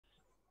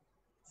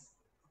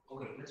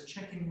Okay, let's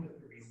check in with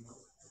the remote.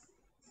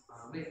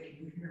 Vic,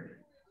 can you hear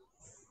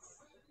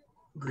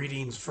me?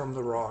 Greetings from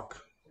the rock.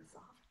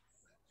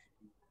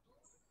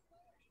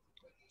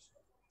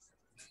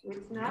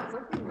 It's not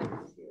looking like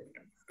it's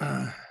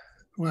here.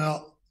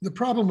 Well, the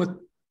problem with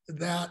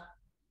that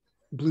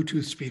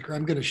Bluetooth speaker,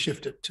 I'm going to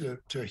shift it to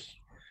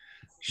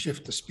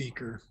shift the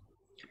speaker.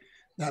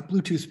 That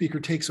Bluetooth speaker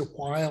takes a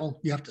while.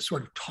 You have to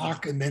sort of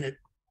talk and then it.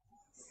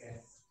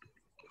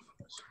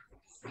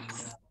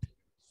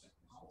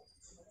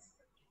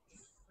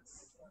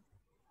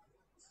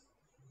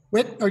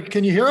 Wait,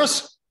 can you hear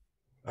us?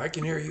 I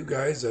can hear you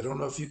guys. I don't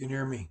know if you can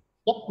hear me.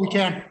 Yep, we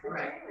can. All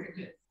right, very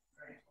good.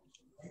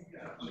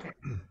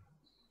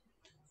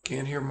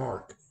 Can't hear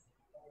Mark.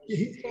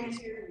 He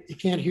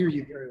can't hear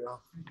you very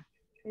well.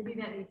 Maybe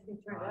that needs to be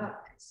turned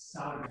up.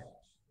 Sound.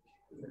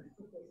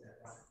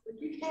 But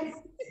you can't,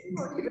 you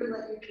won't even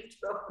let you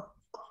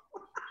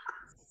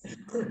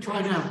control.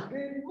 Try now.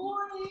 Good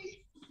morning.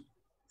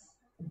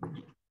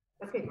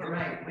 Okay, All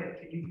right, Vic,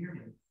 can you hear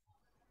me?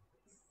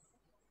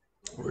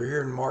 We're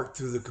hearing Mark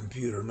through the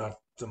computer,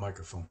 not the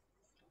microphone.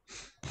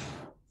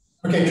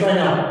 Okay, try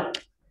now.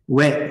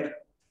 Wait,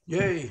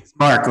 Yay.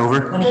 Mark,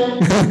 over.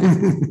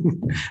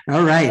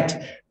 All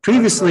right.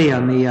 Previously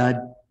on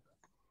the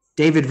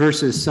David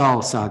versus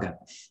Saul saga,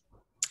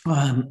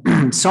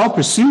 Saul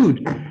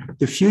pursued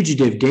the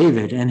fugitive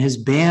David and his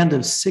band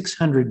of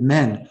 600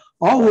 men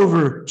all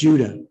over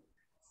Judah.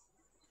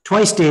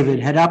 Twice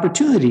David had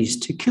opportunities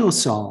to kill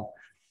Saul,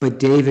 but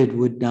David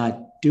would not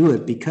do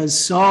it because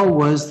Saul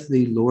was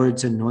the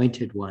Lord's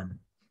anointed one.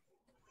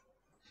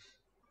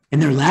 In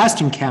their last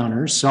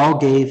encounter, Saul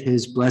gave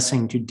his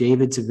blessing to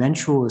David's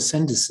eventual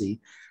ascendancy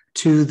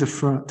to the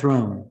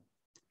throne.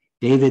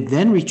 David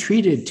then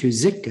retreated to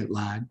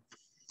Ziklag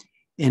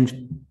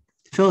in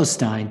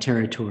Philistine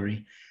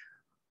territory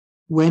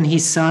when he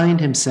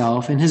signed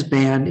himself and his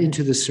band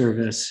into the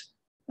service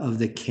of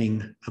the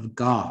king of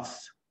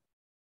Gath.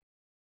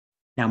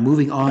 Now,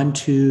 moving on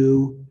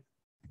to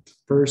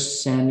 1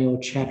 Samuel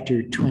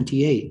chapter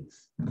 28.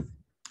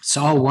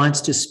 Saul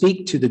wants to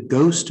speak to the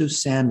ghost of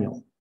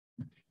Samuel.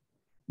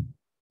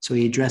 So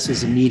he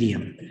addresses a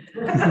medium.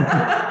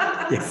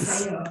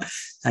 Yes,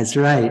 that's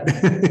right.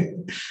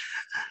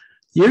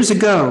 Years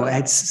ago,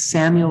 at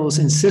Samuel's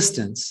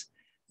insistence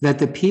that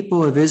the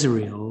people of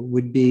Israel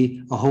would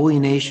be a holy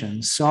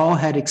nation, Saul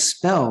had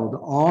expelled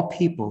all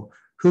people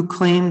who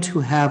claimed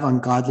to have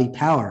ungodly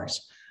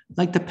powers,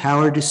 like the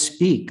power to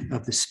speak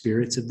of the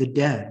spirits of the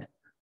dead.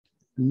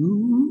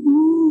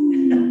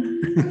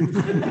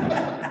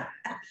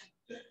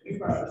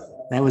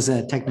 That was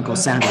a technical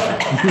sound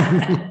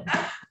effect.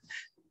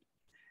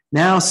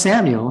 Now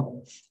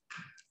Samuel,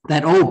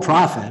 that old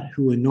prophet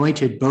who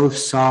anointed both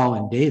Saul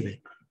and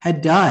David,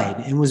 had died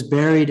and was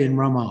buried in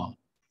Ramah.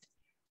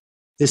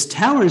 This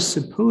tower is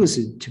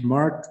supposed to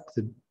mark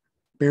the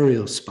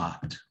burial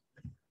spot.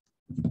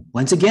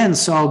 Once again,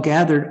 Saul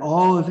gathered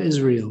all of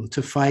Israel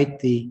to fight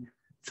the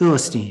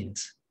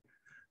Philistines,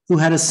 who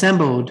had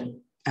assembled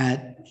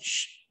at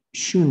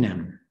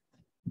Shunem.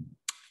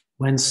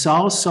 When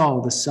Saul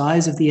saw the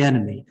size of the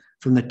enemy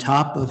from the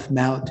top of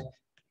Mount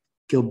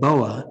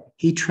Gilboa,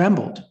 he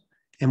trembled.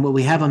 And what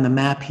we have on the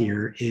map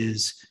here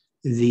is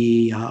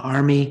the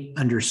army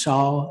under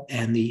Saul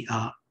and the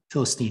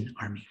Philistine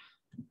army,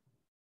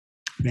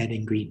 red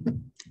and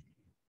green.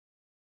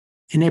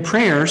 In a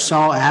prayer,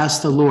 Saul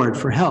asked the Lord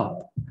for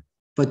help,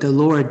 but the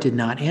Lord did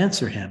not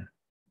answer him.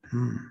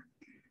 For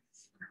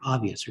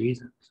obvious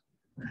reasons.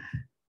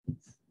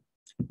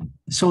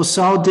 So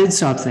Saul did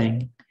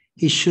something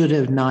he should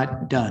have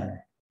not done.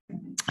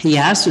 He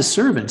asked his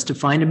servants to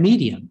find a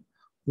medium,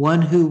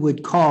 one who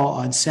would call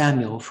on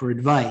Samuel for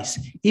advice,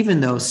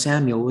 even though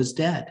Samuel was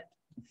dead.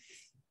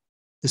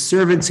 The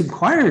servants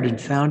inquired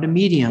and found a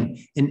medium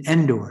in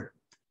Endor.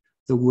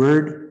 The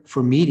word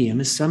for medium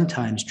is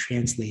sometimes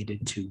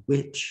translated to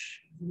witch.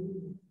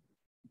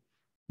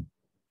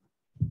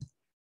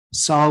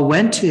 Saul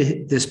went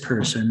to this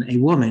person, a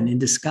woman in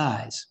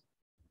disguise,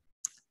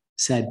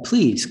 said,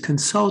 "Please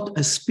consult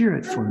a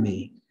spirit for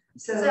me."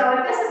 So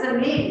if this is a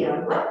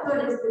medium, what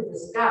good is the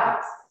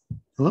disguise?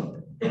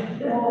 Whoop.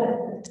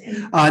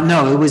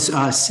 No, it was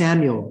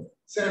Samuel.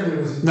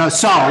 No,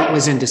 Saul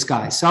was in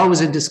disguise. Saul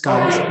was in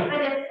disguise.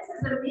 But if this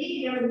is a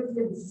medium, you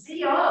can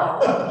see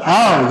all.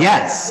 Oh,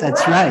 yes,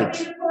 that's right.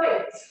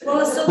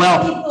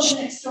 Well, people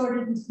next door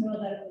didn't know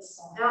that it was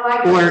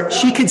Saul. Or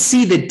she could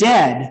see the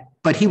dead,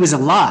 but he was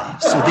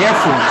alive. So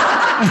therefore,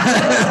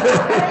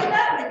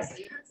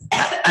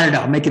 I don't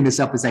know, I'm making this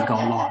up as I go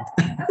along.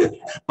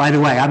 By the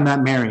way, I'm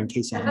not married, in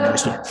case you haven't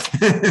noticed.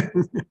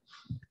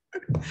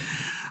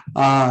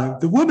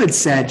 The woman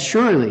said,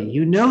 "Surely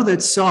you know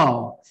that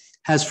Saul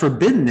has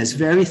forbidden this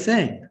very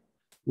thing.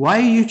 Why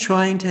are you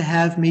trying to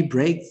have me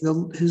break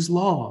his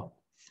law?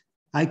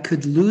 I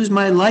could lose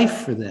my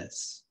life for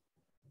this."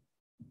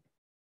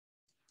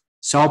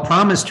 Saul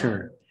promised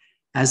her,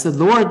 "As the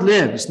Lord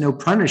lives, no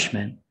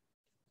punishment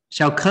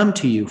shall come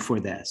to you for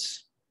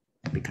this,"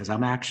 because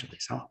I'm actually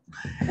Saul.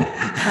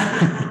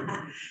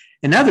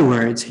 In other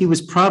words, he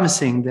was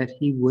promising that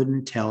he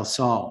wouldn't tell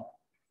Saul.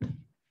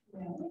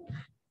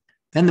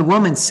 Then the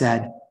woman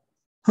said,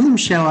 "Whom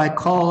shall I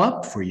call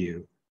up for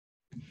you?"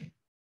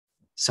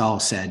 Saul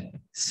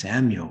said,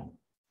 "Samuel."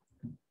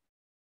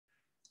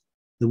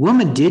 The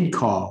woman did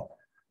call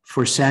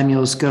for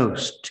Samuel's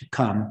ghost to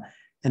come,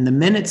 and the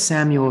minute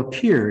Samuel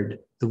appeared,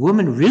 the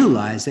woman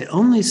realized that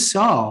only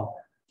Saul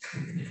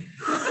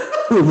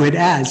would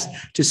ask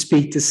to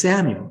speak to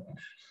Samuel.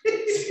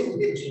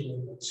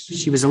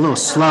 She was a little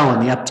slow in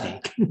the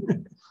uptake.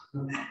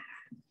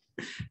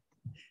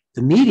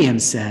 The medium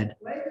said,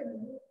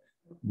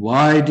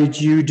 "Why did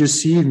you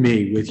deceive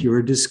me with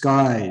your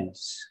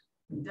disguise?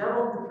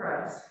 Double the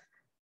price.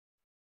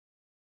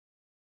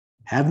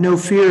 Have no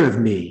fear of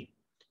me.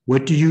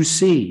 What do you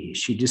see?"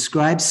 She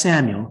described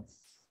Samuel.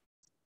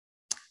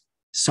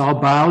 Saul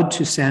bowed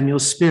to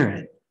Samuel's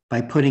spirit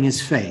by putting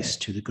his face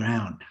to the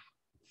ground.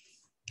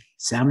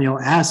 Samuel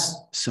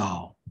asked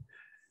Saul,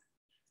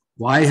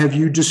 "Why have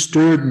you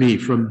disturbed me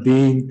from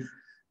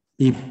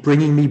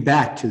bringing me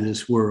back to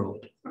this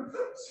world?"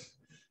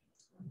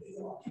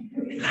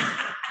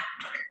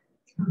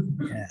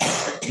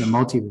 Yes, the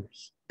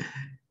multiverse.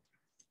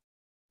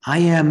 "I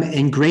am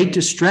in great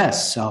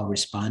distress," Saul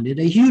responded.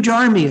 "A huge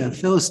army of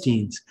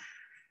Philistines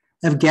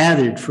have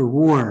gathered for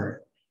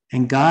war,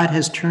 and God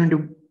has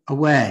turned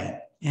away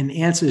and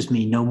answers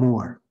me no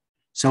more.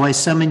 So I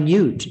summon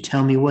you to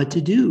tell me what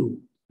to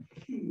do."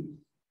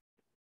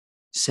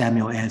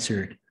 Samuel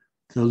answered,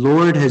 "The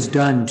Lord has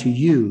done to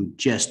you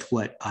just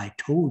what I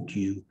told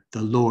you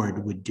the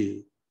Lord would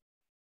do.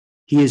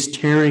 He is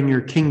tearing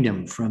your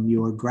kingdom from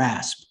your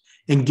grasp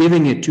and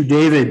giving it to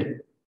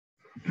David.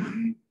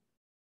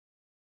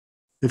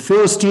 The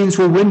Philistines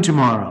will win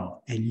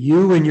tomorrow, and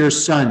you and your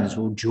sons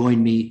will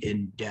join me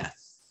in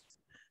death."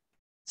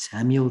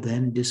 Samuel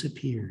then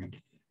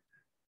disappeared.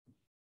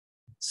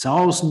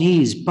 Saul's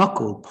knees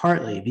buckled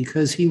partly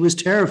because he was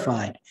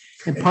terrified,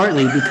 and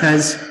partly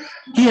because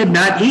he had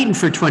not eaten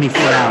for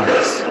 24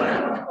 hours.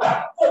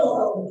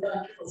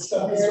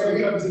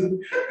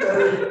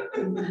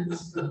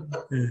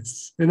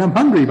 Yes. And I'm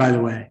hungry, by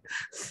the way.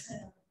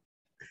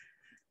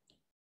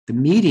 The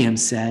medium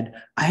said,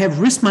 "I have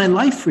risked my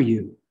life for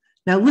you.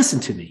 Now listen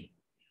to me.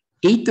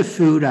 Eat the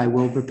food I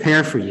will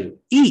prepare for you.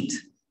 Eat."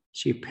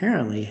 She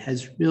apparently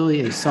has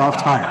really a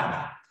soft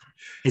heart.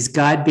 Is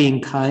God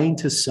being kind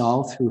to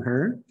Saul through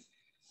her?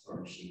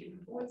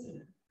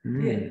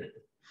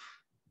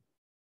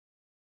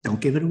 Don't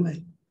give it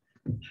away.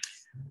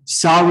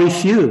 Saul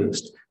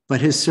refused,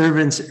 but his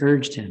servants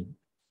urged him.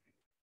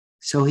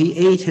 So he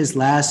ate his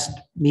last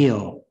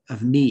meal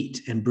of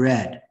meat and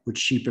bread, which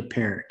she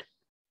prepared.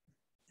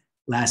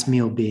 Last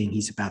meal being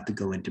he's about to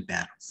go into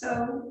battle.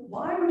 So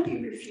why would he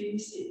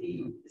refuse to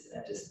eat? Is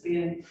that just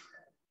being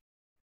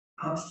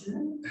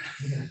obstinate?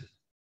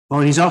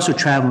 Well, he's also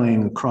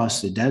traveling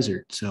across the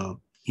desert, so,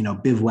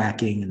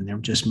 bivouacking, and there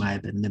just might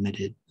have been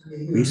limited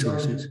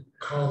resources.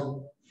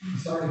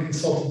 He's already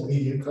consulted the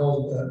media,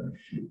 called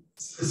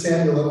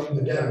Samuel up from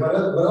the dead. What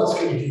else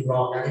could he do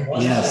wrong? I mean,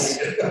 what's Yes.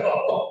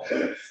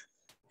 that?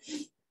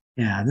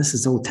 Yeah, this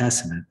is Old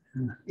Testament.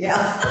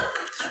 Yeah.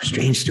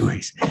 Strange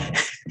stories.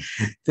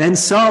 Then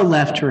Saul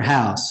left her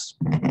house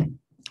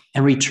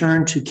and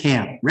returned to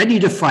camp, ready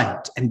to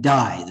fight and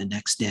die the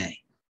next day.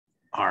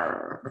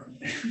 Arr.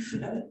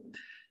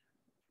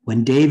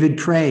 When David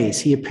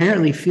prays, he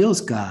apparently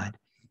feels God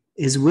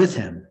is with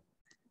him.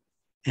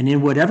 And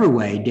in whatever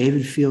way,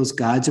 David feels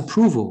God's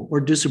approval or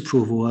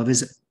disapproval of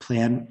his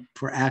plan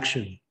for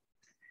action.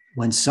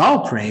 When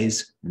Saul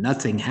prays,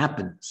 nothing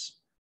happens.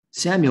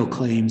 Samuel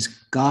claims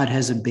God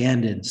has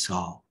abandoned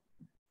Saul.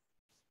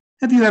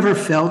 Have you ever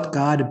felt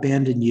God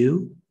abandon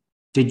you?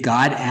 Did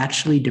God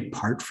actually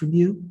depart from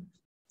you?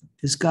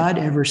 Does God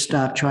ever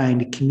stop trying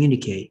to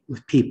communicate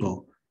with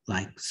people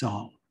like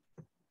Saul?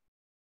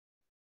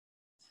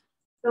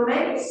 So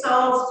maybe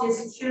Saul's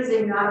just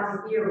choosing not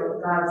to hear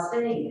what God's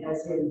saying,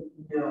 as in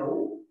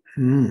no.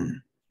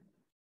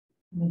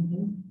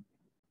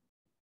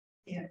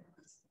 Yeah.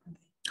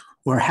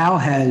 Or how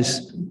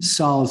has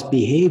Saul's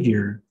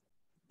behavior,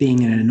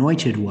 being an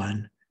anointed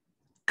one,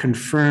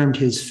 confirmed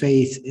his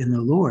faith in the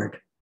Lord?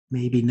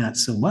 Maybe not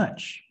so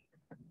much.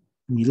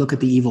 When you look at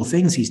the evil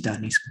things he's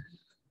done, he's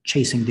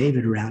chasing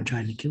David around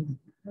trying to kill him.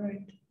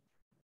 Right.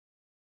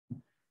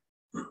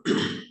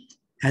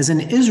 As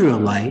an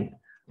Israelite,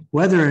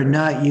 whether or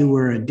not you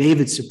were a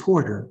David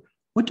supporter,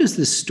 what does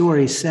this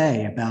story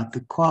say about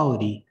the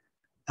quality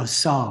of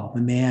Saul,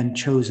 the man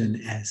chosen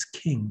as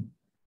king?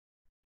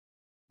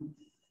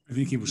 I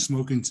think he was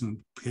smoking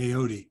some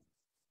peyote.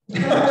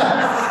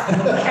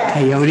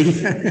 Peyote?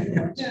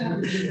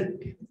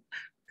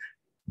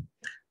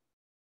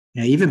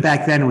 Yeah, even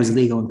back then it was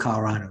legal in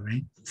Colorado,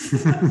 right?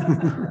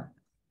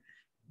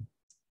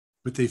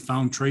 But they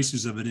found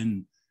traces of it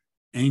in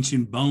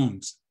ancient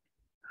bones.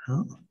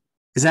 Oh,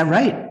 is that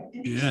right?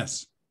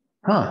 Yes,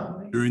 Huh.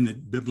 during the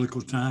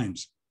biblical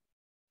times.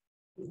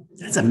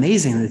 That's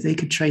amazing that they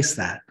could trace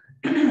that.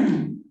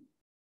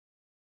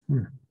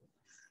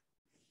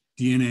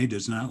 DNA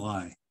does not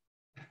lie.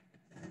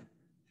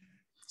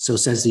 So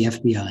says the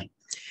FBI.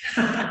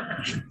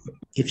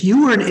 If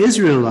you were an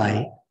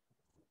Israelite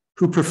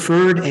who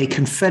preferred a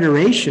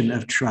confederation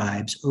of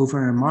tribes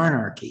over a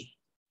monarchy,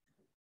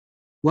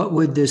 what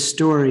would this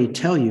story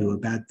tell you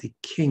about the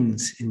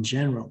kings in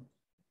general?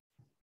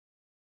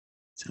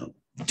 So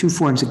 2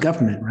 forms of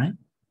government, right?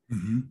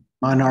 Mhm.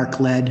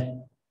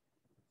 Monarch-led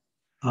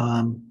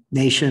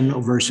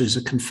nation versus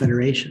a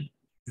confederation.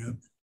 Yep.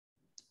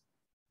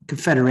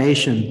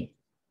 Confederation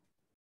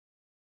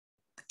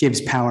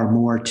gives power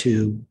more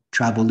to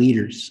tribal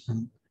leaders.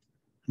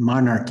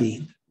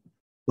 Monarchy,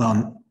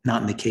 well,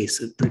 not in the case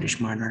of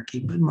British monarchy,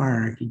 but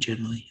monarchy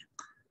generally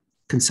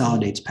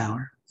consolidates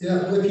power. Yeah,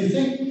 well, if you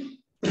think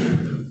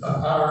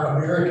of our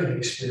American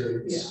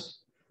experience,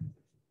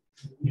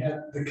 we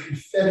have the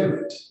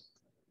Confederate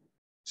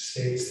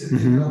states that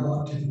Mhm. now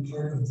want to be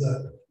part of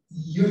the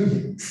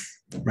Union.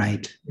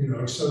 Right. You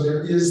know, so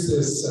there is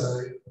this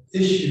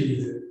issue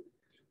that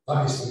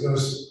obviously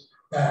goes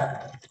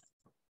back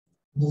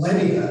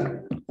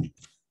millennia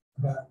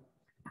about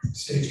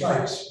states'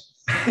 rights.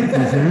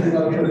 Mhm. You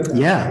know, kind of,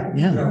 Yeah,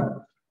 yeah. you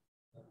know,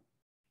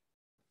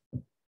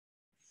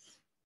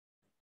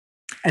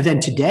 And then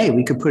today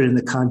we could put it in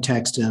the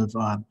context of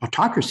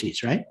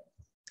autocracies, right?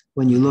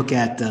 When you look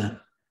at the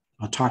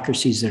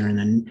autocracies that are in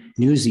the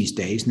news these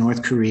days,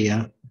 North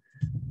Korea,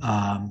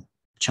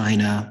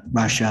 China,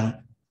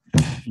 Russia,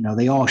 you know,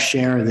 they all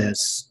share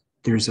this.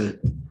 There's a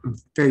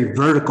very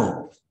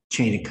vertical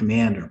chain of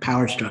command or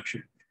power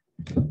structure.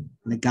 And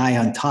the guy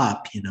on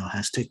top, you know,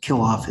 has to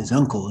kill off his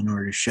uncle in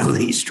order to show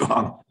that he's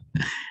strong,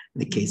 in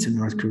the case of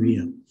North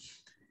Korea.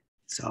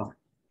 So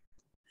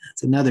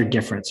that's another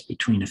difference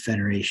between a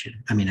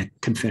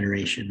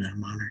confederation and a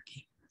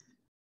monarchy.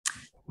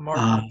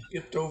 Mark, you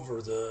skipped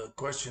over the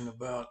question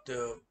about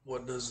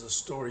what does the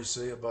story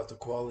say about the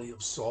quality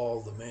of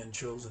Saul, the man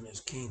chosen as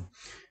king?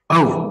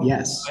 Oh,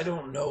 yes. I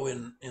don't know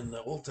in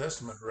the Old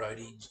Testament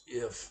writings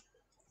if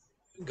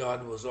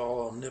God was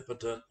all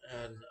omnipotent,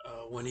 and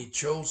when he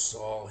chose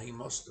Saul, he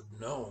must have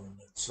known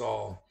that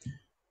Saul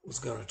was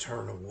going to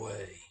turn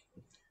away.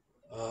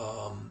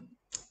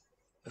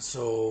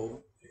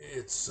 So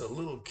it's a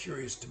little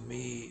curious to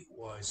me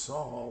why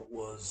Saul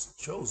was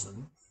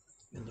chosen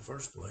in the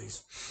first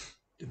place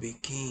to be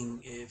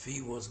king if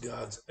he was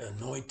God's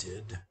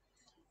anointed,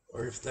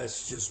 or if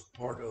that's just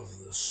part of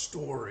the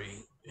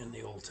story in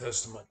the Old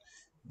Testament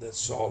that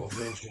Saul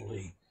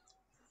eventually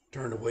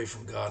turned away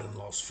from God and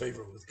lost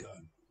favor with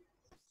God.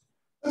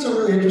 that's a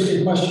really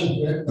interesting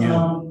question. But,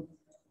 Yeah.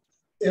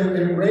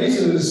 it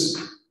raises,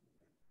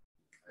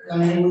 I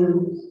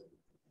mean,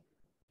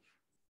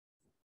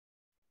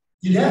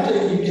 you'd have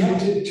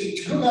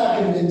to go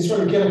back and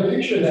sort of get a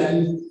picture of that.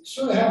 You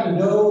sort of have to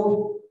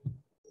know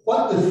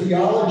what the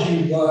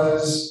theology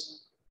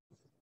was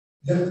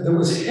that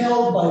was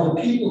held by the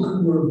people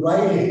who were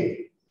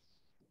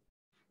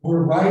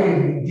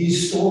writing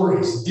these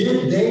stories.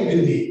 Did they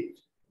believe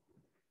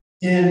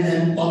in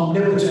an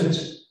omnipotent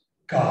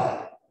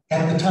God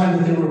at the time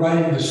that they were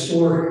writing the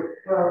story?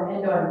 Well,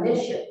 and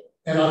omniscient.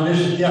 And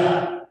omniscient,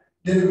 yeah.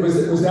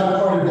 Was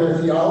that part of their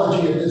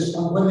theology at this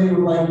point when they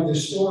were writing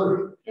this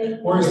story?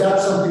 Or is that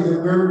something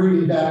that we're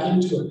reading back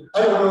into it?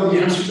 I don't know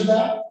the answer to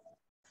that.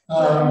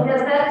 And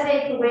does that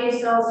take away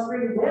Saul's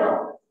free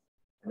will?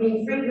 I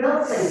mean, free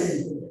will plays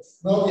into this.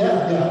 Well,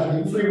 yeah. I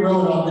mean, free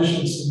will and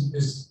omniscience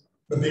is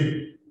a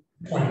big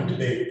point of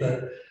debate,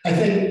 but I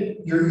think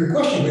your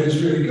question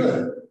is really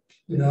good.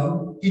 You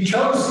know, he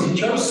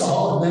chose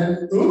Saul, and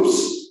then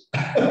oops.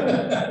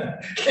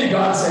 Can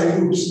God say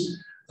oops?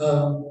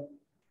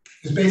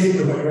 Is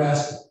basically what you're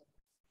asking.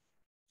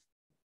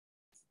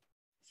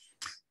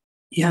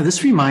 Yeah,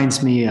 this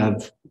reminds me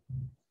of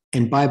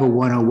in Bible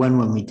 101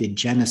 when we did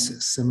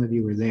Genesis. Some of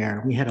you were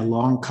there. We had a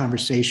long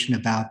conversation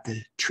about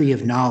the tree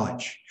of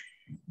knowledge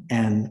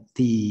and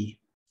the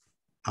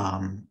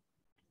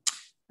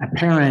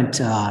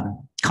apparent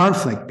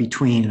conflict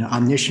between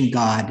omniscient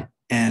God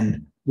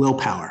and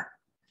willpower.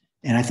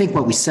 And I think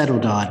what we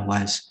settled on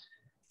was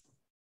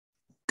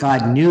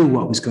God knew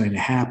what was going to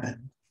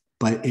happen,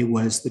 but it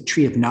was the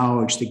tree of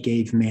knowledge that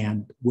gave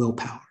man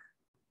willpower.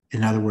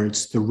 In other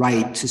words, the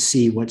right to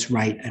see what's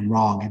right and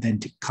wrong, and then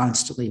to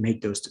constantly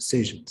make those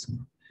decisions.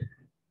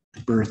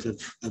 The birth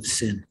of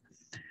sin.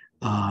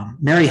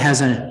 Mary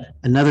has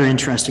another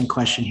interesting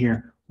question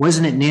here.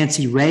 Wasn't it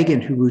Nancy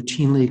Reagan who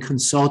routinely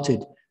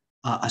consulted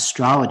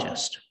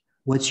astrologists?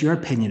 What's your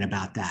opinion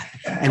about that?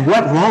 And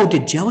what role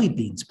did jelly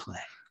beans play?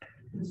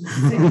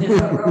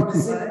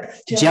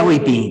 Jelly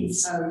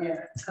beans. Oh,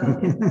 yeah.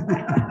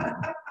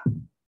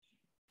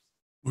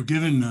 Well,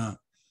 given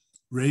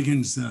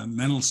Reagan's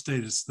mental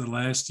status the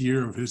last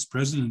year of his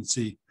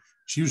presidency,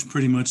 she was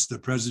pretty much the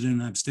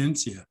president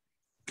absentia.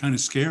 Kind of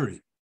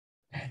scary.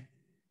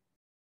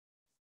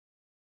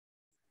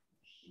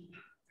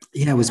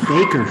 Yeah, it was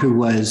Baker who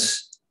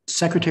was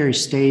Secretary of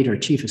State or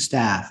Chief of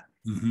Staff.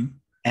 Mm-hmm.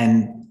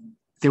 And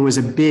there was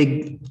a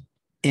big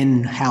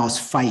in-house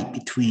fight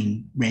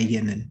between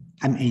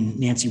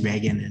Nancy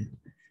Reagan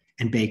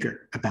and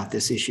Baker about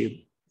this issue.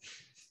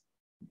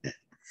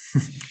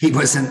 He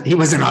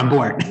wasn't on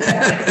board.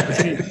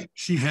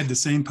 She had the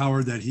same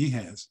power that he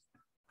has,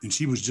 and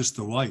she was just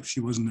the wife. She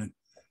wasn't an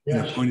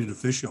Yeah. appointed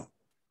official.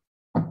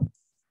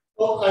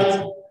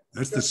 Well,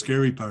 That's the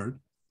scary part.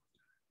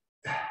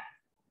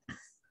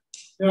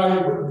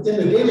 in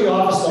the daily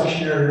office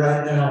lectionary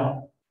right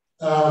now,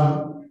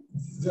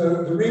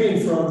 the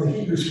reading from the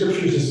Hebrew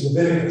scriptures is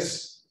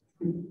Leviticus.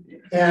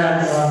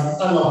 And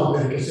I love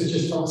Leviticus, it's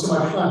just so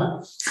much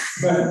fun.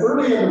 But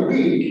early in the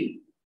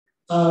week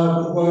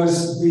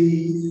was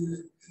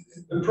the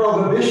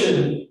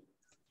prohibition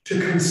to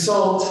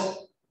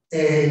consult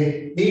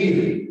a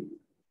medium.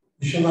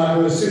 You shall not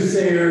go to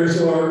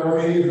soothsayers or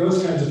any of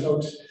those kinds of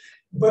folks.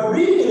 But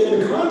reading it in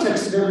the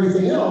context of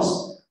everything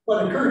else,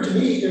 what occurred to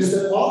me is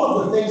that all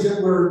of the things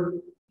that were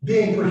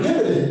being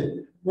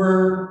prohibited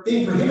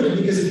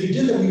because if you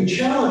did them, you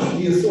challenged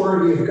the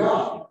authority of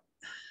God.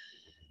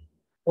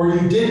 Or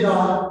you did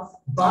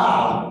not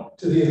bow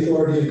to the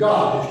authority of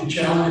God. If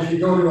you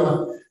go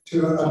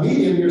to a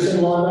medium, you're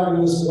saying, well, I'm not going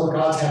to listen to what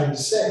God's having to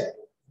say.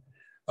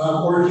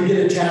 Or if you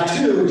get a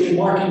tattoo, if you're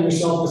marking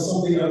yourself with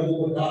something other than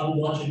what God would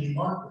want you to be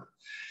marked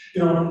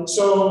with.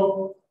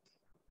 So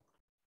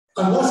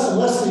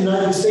unless the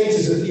United States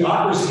is a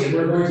theocracy and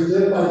we're going to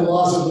live by the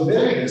laws of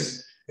Leviticus,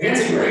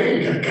 Nancy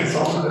Reagan can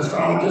consult an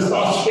astrologist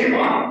all she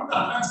wants.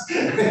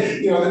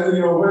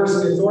 Where's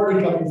the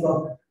authority coming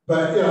from?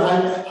 But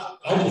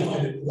I just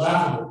find it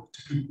laughable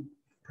to people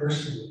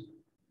personally.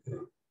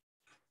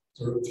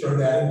 Sort of throw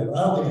that in there. I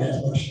don't think it has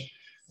much.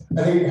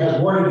 I think it has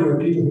more to do with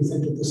people who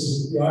think that this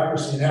is a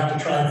theocracy and have to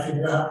try and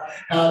figure out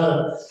how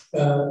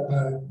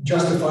to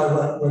justify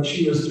what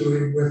she was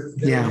doing with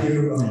the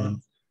view of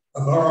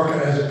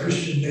America as a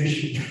Christian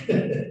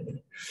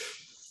nation.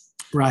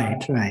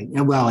 Right.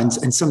 And well,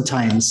 and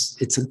sometimes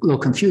it's a little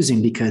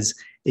confusing because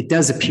it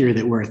does appear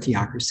that we're a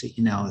theocracy,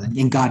 and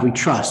in God we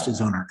trust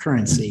is on our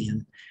currency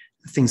and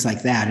things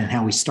like that, and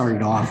how we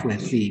started off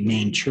with the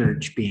main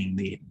church being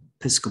the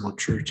Episcopal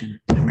Church in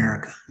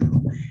America.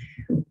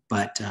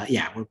 But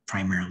we're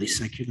primarily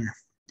secular.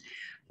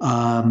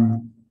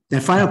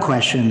 The final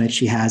question that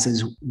she has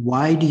is,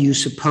 why do you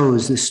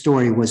suppose this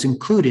story was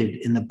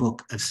included in the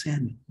book of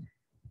Samuel?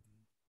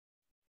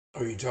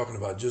 Are you talking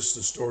about just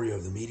the story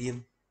of the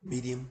medium?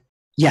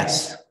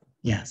 Yes.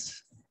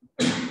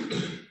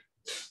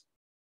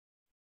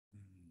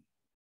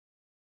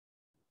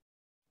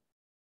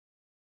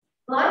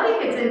 Well, I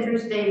think it's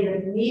interesting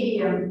that the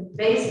medium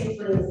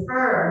basically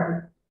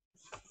affirmed,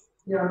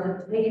 to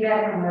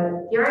piggyback on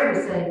what Gary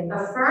was saying,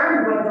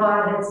 affirmed what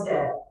God had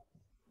said.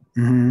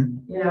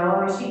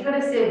 Mm-hmm. She could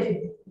have said,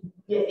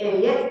 you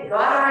idiot,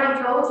 God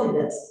already told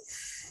you this.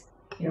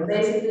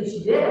 Basically she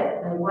did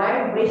it. Like, why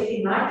are you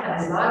wasting my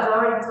time? God's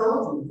already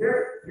told you.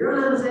 You're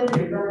losing,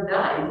 you're gonna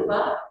die,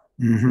 goodbye.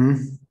 Mm-hmm.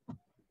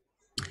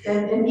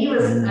 And he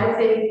was, I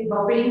think,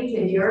 hoping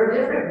to hear a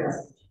different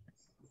message.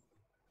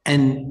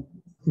 And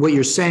what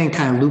you're saying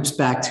kind of loops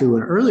back to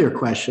an earlier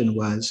question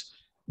was,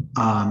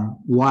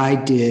 why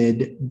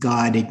did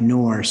God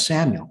ignore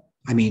Saul?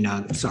 God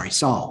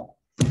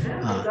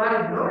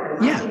ignored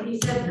him. Yeah. I think he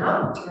said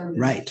no.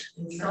 Right.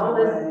 And Saul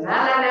was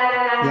la la la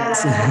la la.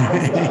 Yes.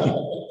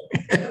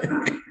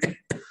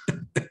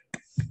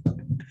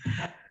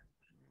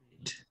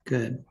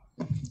 Good.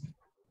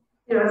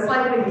 It's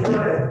like when you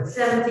go to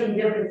 17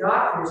 different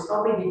doctors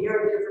hoping to hear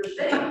a different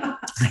thing.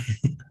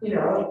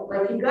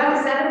 Like you got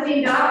to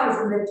 17 doctors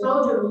and they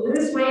told you to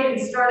lose weight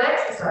and start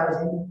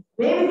exercising.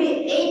 Maybe the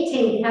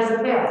 18th has a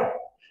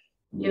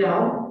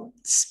pill,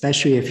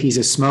 Especially if he's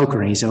a smoker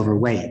and he's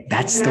overweight.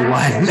 That's the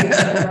one.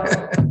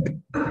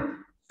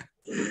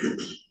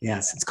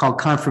 Yes, it's called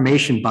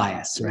confirmation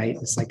bias, right?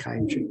 In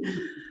psychiatry.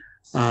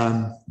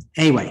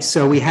 Anyway,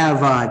 so we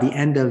have the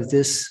end of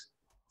this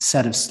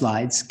set of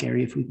slides.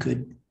 Gary, if we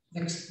could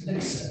Next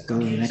go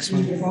to the next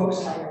one. folks.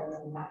 All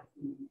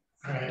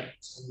right.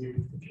 So if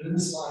you're in the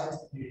slides,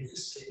 you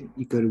just take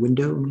You go to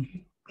window.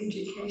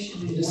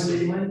 Education is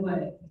one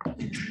way.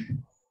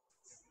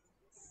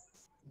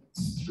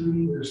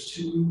 three, there's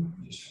two.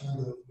 Just trying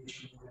to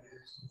which one it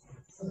is.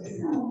 Okay,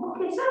 so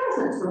that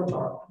wasn't so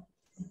far.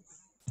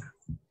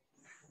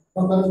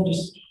 Well, let me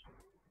just.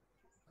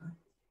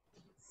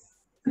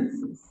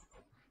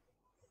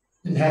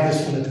 Didn't have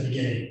this one at the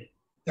beginning.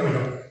 There we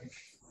go.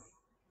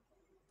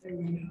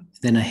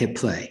 Then I hit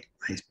play,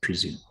 I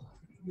presume.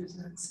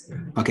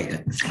 Okay,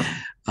 good.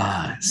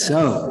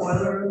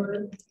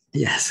 So,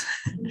 yes.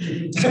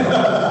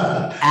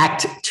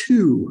 Act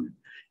 2,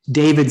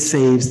 David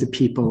saves the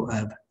people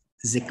of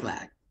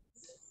Ziklag.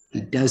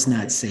 He does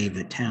not save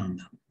the town,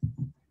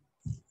 though.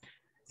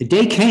 The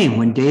day came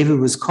when David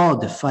was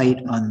called to fight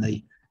on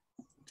the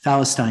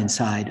Philistine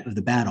side of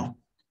the battle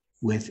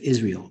with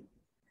Israel.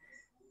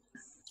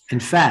 In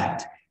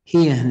fact,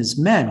 he and his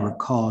men were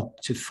called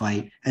to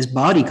fight as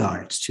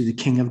bodyguards to the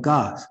king of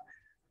Gath,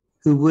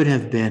 who would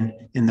have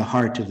been in the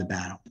heart of the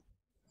battle.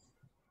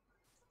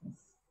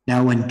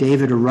 Now, when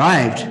David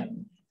arrived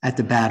at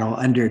the battle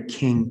under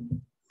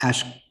King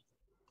Achish,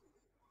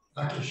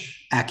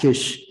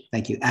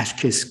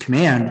 Achish's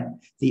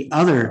command, the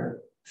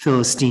other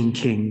Philistine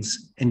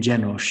kings and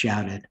generals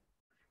shouted.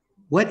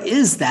 What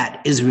is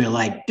that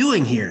Israelite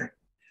doing here?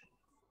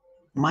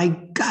 My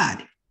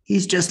God,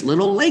 he's just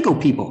little Lego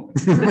people.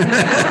 What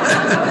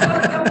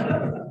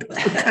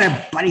kind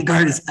of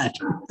bodyguard is that?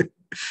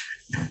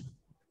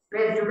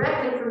 Read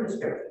directly from the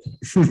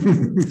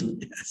scriptures.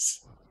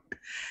 Yes.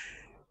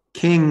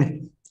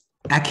 King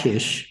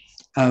Achish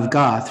of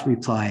Gath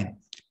replied,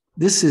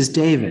 this is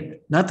David,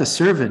 not the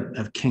servant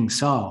of King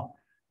Saul,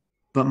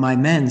 but my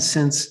men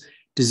since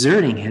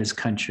deserting his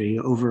country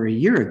over a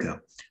year ago.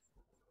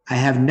 I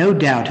have no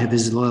doubt of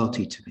his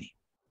loyalty to me.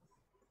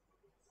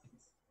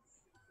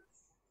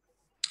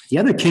 The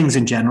other kings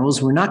and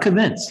generals were not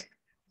convinced.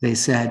 They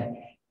said,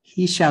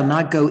 he shall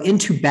not go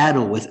into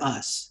battle with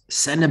us.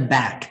 Send him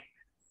back.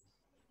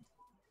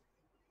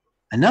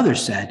 Another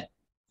said,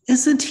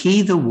 isn't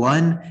he the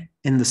one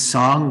in the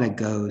song that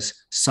goes,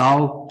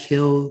 Saul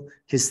killed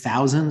his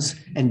thousands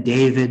and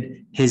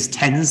David his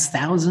tens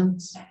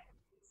thousands?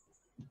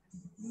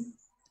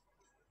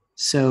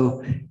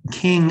 So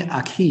King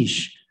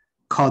Achish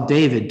called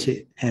David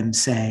to him,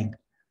 saying,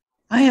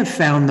 I have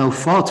found no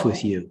fault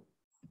with you,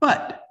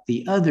 but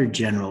the other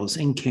generals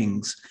and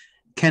kings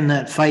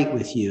cannot fight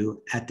with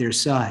you at their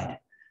side.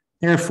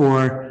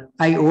 Therefore,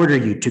 I order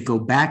you to go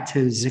back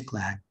to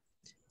Ziklag.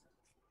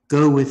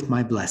 Go with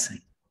my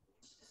blessing.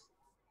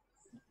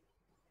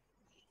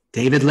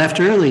 David left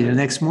early the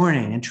next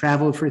morning and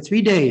traveled for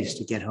 3 days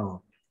to get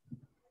home.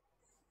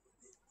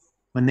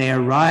 When they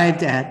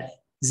arrived at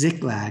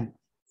Ziklag,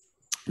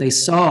 they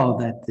saw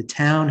that the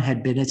town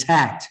had been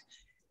attacked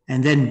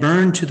and then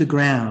burned to the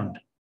ground.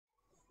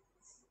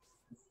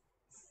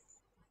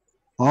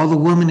 All the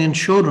women and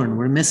children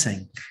were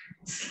missing.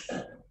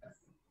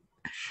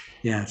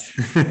 Yes.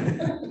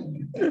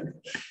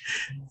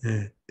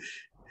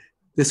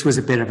 This was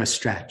a bit of a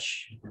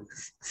stretch,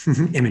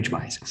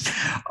 image-wise.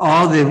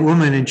 All the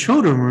women and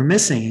children were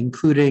missing,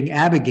 including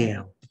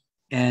Abigail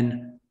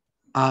and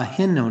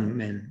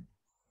Ahinoam.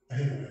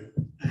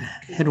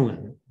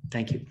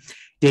 Thank you.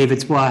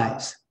 David's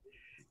wives.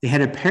 They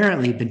had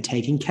apparently been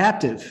taken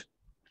captive.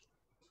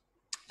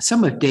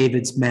 Some of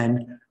David's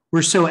men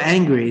were so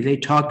angry they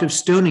talked of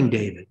stoning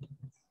David.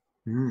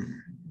 Bit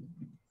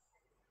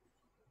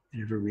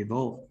of a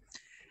revolt.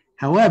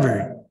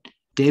 However,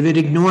 David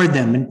ignored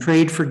them and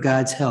prayed for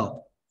God's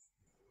help.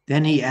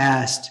 Then he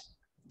asked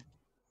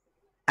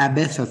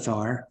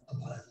Abiathar,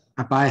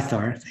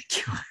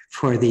 thank you,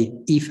 for the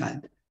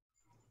ephod.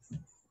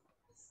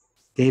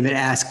 David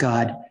asked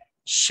God,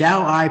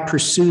 shall I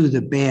pursue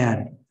the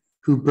band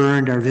who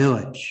burned our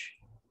village?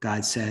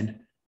 God said,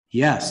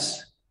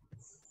 yes.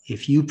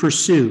 If you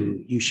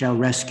pursue, you shall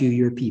rescue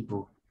your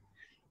people.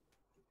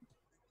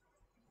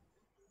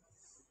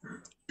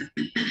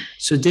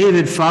 So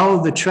David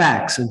followed the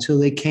tracks until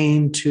they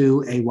came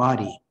to a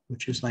wadi,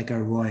 which is like a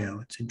arroyo.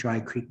 It's a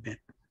dry creek bed,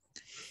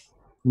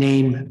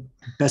 named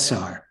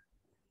Besar.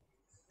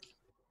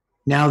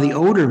 Now the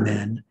older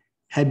men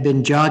had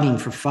been jogging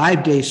for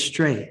 5 days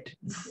straight.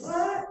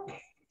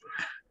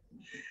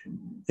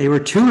 They were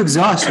too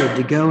exhausted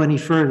to go any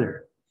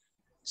further.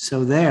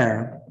 So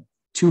there,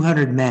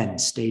 200 men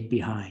stayed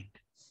behind.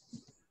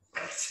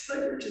 It's like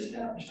you're just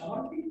out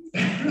jogging.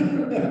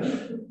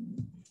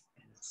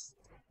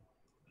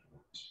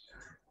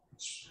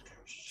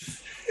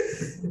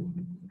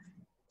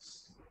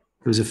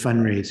 It was a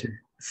fundraiser.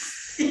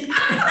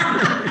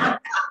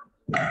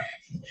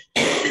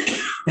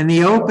 In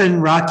the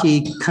open,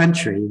 rocky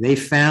country, they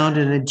found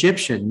an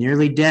Egyptian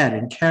nearly dead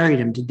and carried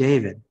him to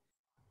David.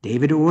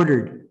 David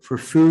ordered for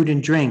food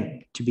and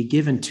drink to be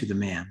given to the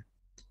man.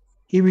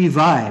 He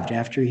revived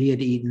after he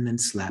had eaten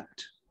and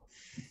slept.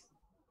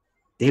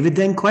 David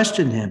then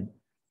questioned him.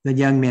 The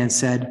young man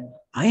said,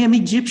 I am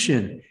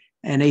Egyptian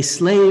and a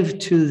slave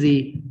to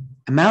the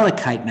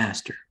Amalekite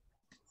master.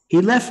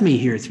 He left me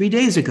here 3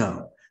 days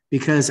ago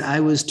because I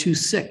was too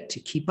sick to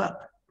keep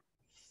up.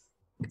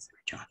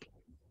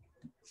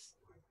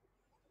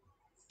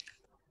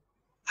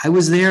 I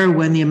was there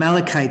when the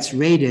Amalekites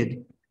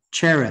raided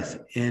Cherith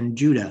in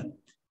Judah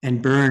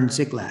and burned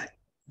Ziklag.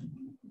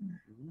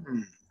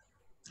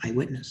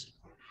 Eyewitness.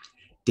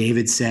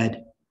 David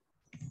said,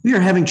 we are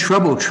having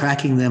trouble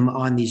tracking them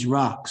on these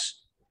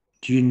rocks.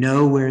 Do you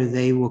know where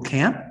they will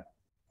camp?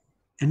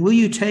 And will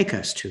you take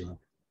us to them?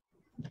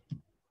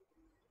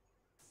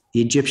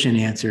 The Egyptian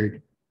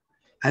answered,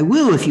 I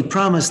will if you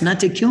promise not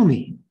to kill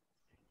me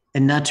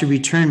and not to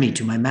return me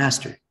to my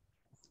master.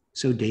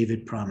 So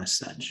David promised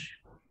such.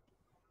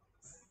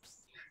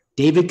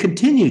 David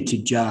continued to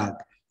jog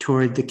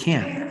toward the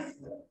camp.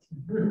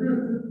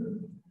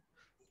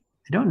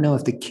 I don't know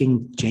if the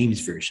King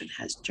James Version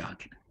has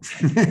jogging.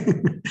 Well,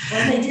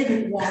 they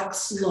didn't walk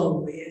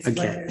slowly, is what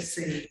Okay. they're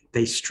saying.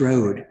 They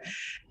strode,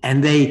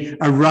 and they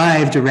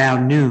arrived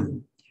around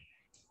noon.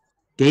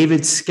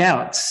 David's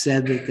scouts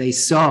said that they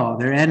saw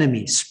their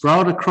enemy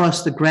sprawled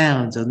across the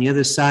grounds on the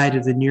other side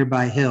of the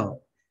nearby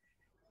hill.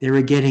 They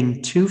were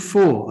getting too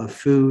full of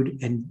food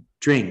and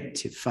drink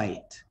to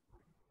fight.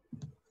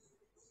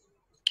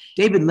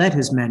 David let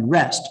his men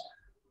rest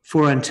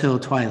for until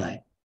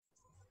twilight.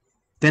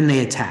 Then they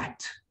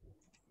attacked.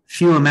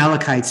 Few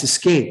Amalekites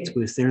escaped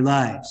with their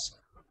lives.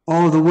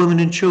 All the women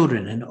and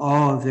children and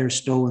all of their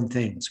stolen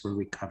things were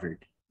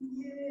recovered.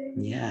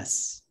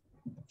 Yes,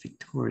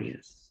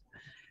 victorious.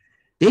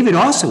 David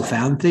also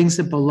found things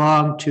that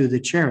belonged to the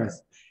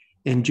Cherith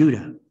in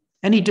Judah,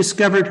 and he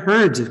discovered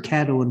herds of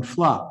cattle and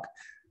flock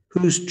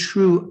whose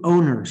true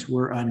owners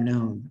were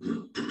unknown.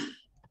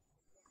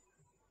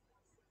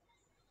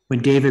 When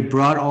David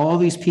brought all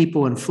these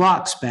people and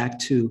flocks back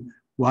to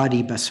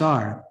Wadi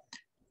Basar,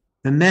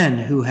 the men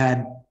who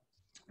had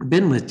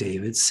been with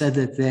David said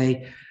that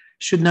they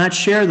should not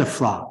share the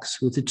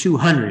flocks with the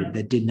 200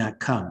 that did not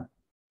come.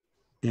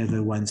 They're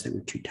the ones that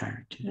were too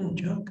tired to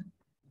jog.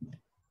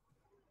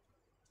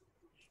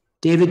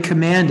 David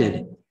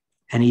commanded,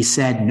 and he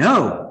said,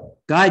 "No,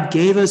 God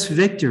gave us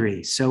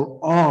victory, so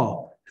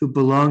all who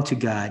belong to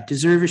God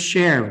deserve a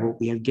share of what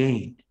we have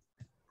gained."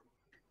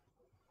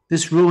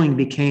 This ruling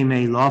became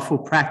a lawful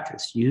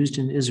practice used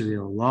in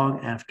Israel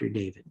long after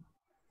David.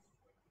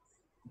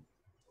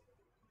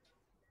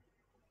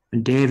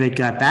 When David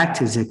got back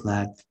to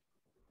Ziklag,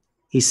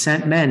 he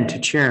sent men to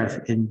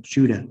Cherith in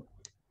Judah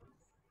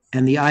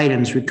and the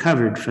items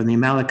recovered from the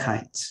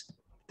Amalekites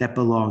that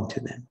belonged to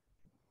them.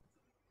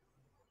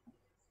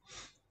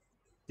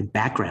 The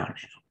background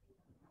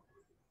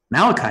now.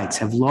 Amalekites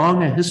have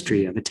long a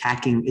history of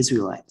attacking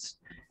Israelites.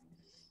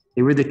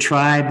 They were the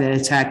tribe that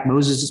attacked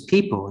Moses'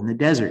 people in the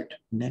desert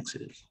in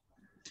Exodus,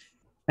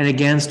 and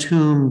against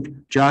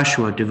whom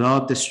Joshua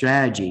developed a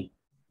strategy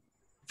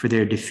for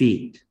their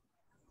defeat.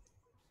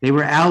 They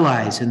were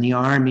allies in the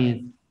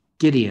army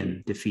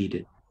Gideon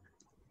defeated.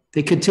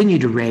 They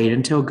continued to raid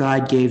until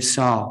God gave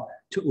Saul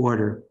to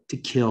order to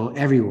kill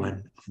every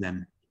one of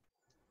them.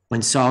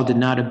 When Saul did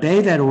not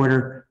obey that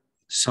order,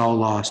 Saul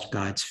lost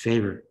God's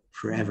favor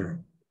forever.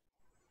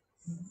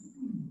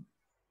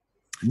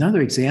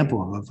 Another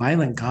example of a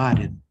violent God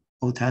in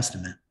Old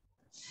Testament.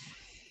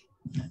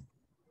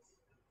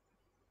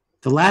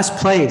 The last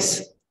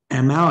place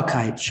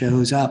Amalekite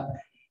shows up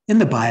in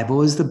the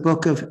Bible is the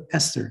book of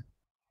Esther,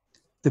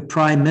 the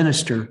prime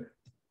minister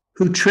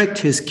who tricked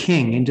his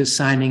king into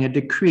signing a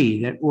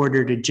decree that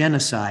ordered a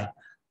genocide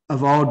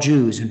of all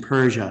Jews in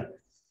Persia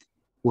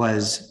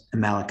was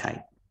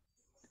Amalekite.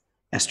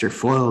 Esther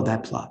foiled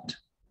that plot.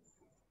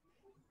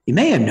 You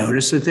may have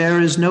noticed that there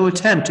is no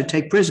attempt to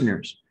take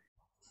prisoners.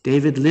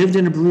 David lived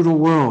in a brutal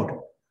world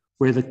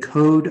where the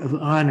code of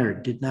honor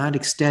did not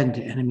extend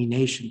to enemy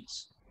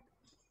nations.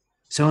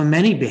 So in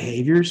many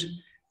behaviors,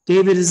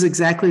 David is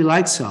exactly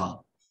like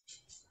Saul.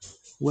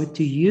 What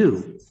do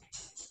you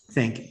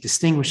think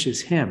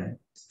distinguishes him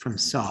from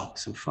Saul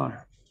so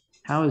far?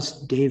 How is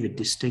David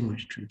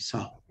distinguished from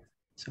Saul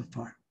so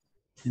far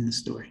in the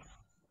story?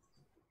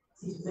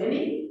 He's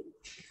winning.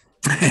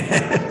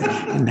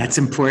 And that's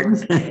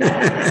important.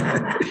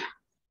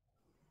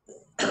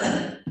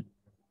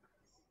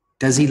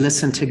 Does he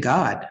listen to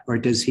God or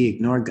does he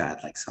ignore God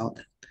like Saul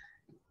did?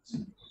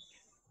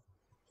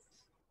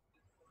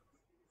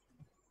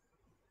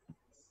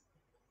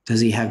 Does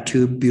he have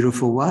two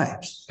beautiful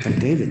wives like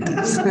David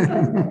does?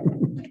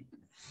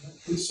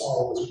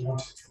 Saul was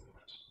wanted.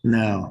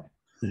 No,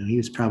 he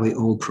was probably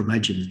old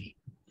curmudgeonly.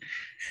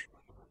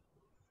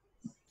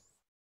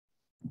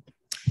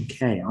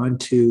 Okay, on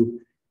to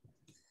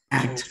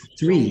Act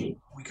 3.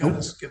 We kind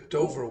of skipped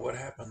over what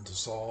happened to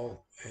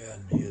Saul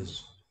and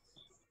his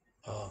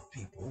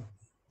people.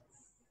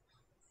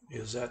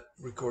 Is that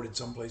recorded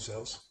someplace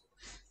else?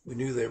 We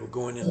knew they were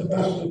going into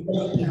battle.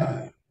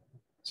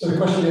 So the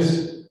question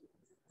is,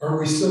 are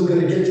we still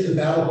going to get to the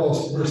battle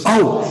host?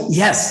 Oh,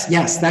 yes,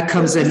 that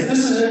comes in. This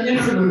is an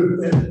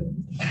interlude.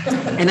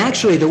 And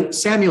actually,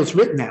 Samuel's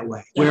written that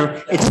way,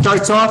 where it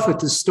starts off with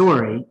the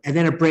story, and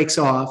then it breaks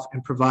off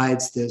and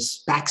provides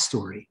this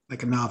backstory,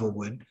 like a novel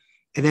would.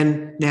 And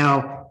then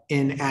now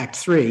in Act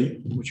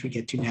 3, which we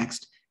get to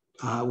next,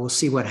 we'll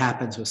see what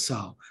happens with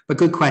Saul. But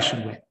good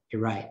question, Whit.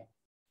 You're right.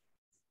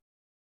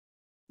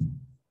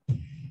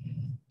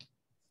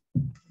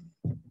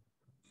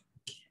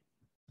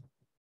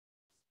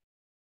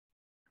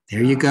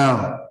 There you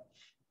go.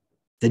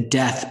 The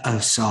death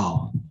of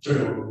Saul.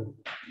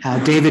 How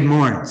David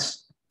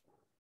mourns.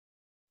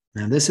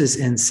 Now, this is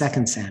in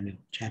 2 Samuel,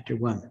 chapter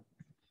 1.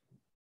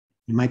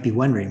 You might be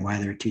wondering why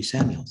there are two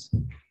Samuels.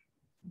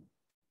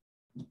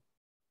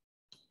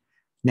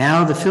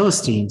 Now the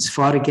Philistines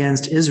fought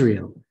against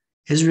Israel.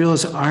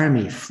 Israel's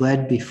army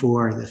fled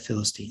before the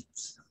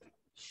Philistines.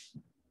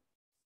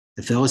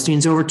 The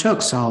Philistines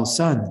overtook Saul's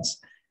sons.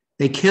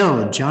 They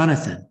killed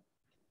Jonathan,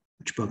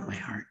 which broke my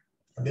heart.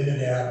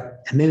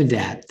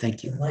 Aminadab,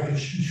 thank you.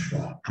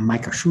 And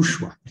Micah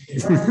Shushwa.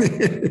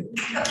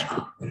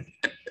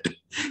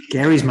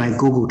 Gary's my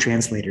Google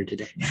translator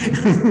today.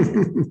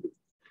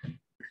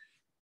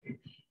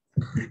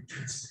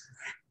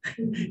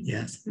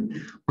 Yes.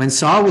 When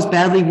Saul was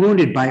badly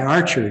wounded by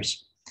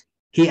archers,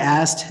 he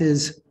asked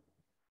his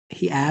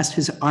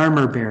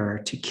armor bearer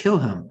to kill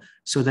him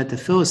so that the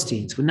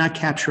Philistines would not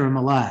capture him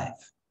alive.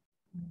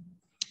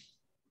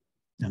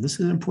 Now, this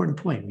is an important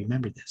point.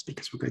 Remember this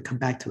because we're going to come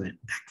back to it in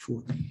Act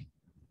 4.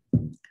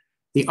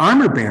 The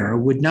armor bearer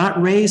would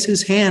not raise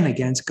his hand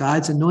against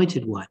God's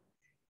anointed one.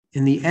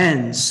 In the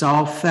end,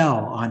 Saul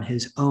fell on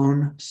his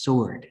own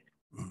sword.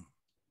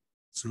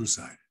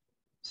 Suicide.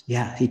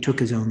 Yeah, he took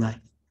his own life.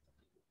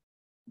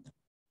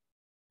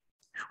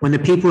 When the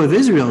people of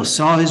Israel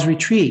saw his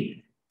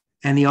retreat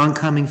and the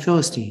oncoming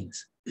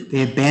Philistines,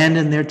 they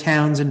abandoned their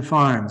towns and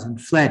farms and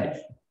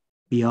fled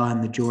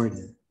beyond the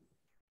Jordan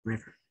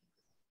River.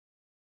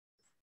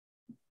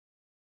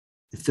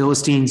 The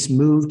Philistines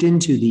moved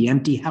into the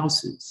empty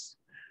houses.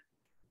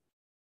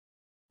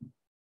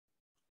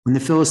 When the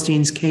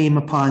Philistines came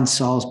upon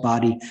Saul's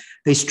body,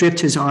 they stripped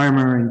his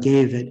armor and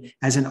gave it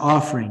as an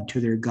offering to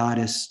their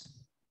goddess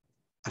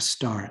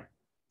Astarte.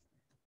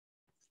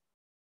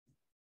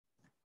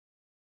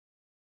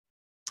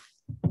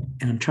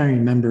 And I'm trying to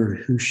remember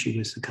who she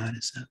was the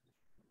goddess of.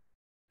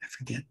 I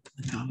forget the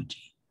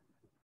mythology.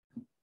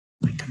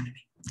 Might come to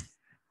me.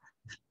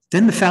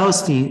 Then the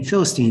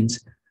Philistines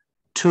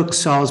took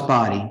Saul's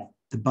body,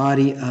 the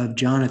body of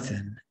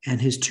Jonathan and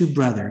his two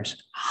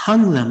brothers,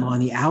 hung them on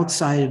the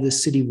outside of the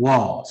city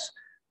walls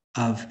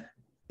of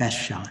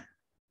Bethshan.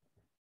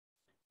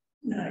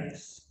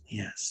 Nice.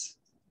 Yes.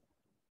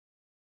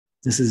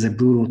 This is a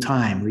brutal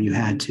time where you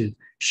had to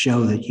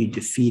show that you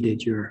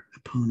defeated your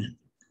opponent,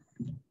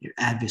 your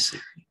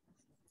adversary.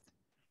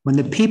 When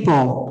the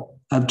people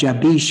of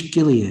Jabesh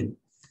Gilead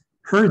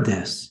heard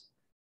this,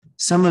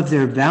 some of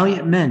their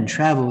valiant men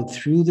traveled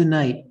through the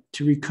night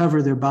to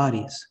recover their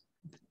bodies.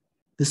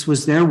 This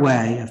was their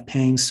way of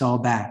paying Saul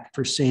back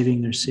for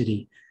saving their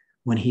city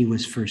when he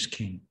was first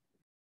king.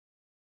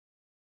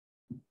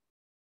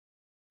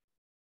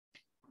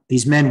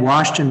 These men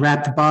washed and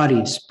wrapped the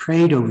bodies,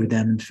 prayed over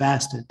them, and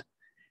fasted.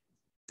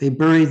 They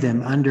buried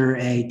them under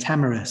a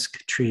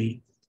tamarisk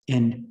tree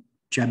in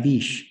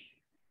Jabesh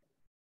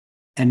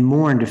and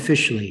mourned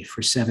officially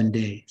for 7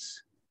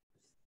 days.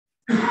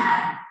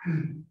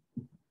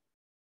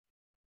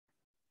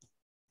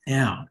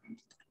 Now,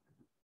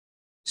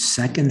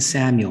 2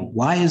 Samuel.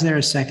 Why is there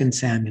a 2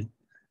 Samuel?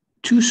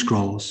 2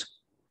 scrolls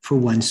for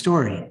 1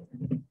 story.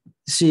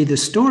 See, the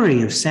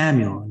story of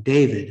Samuel,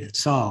 David, and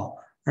Saul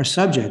are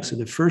subjects of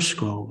the first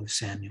scroll of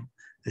Samuel.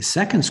 The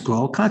second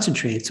scroll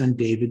concentrates on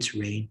David's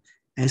reign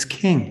as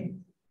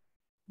king.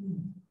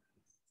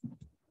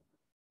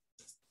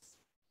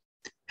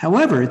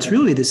 However, it's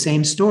really the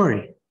same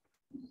story.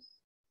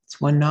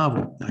 It's 1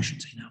 novel. I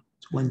should say no.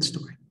 It's 1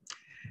 story.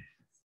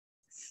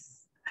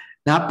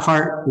 Not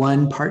part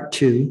 1, part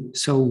 2.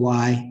 So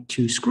why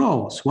 2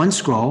 scrolls? 1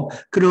 scroll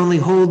could only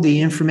hold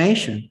the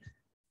information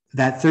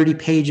that 30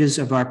 pages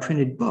of our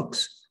printed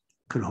books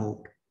could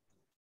hold.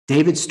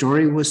 David's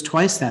story was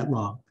twice that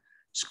long.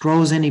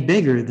 Scrolls any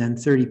bigger than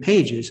 30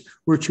 pages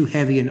were too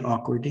heavy and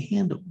awkward to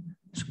handle.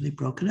 So they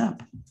broke it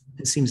up.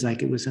 It seems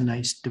like it was a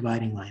nice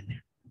dividing line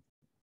there.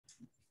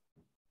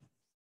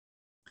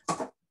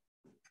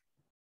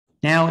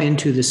 Now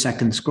into the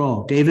second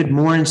scroll. David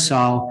mourns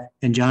Saul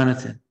and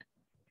Jonathan,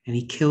 and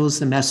he kills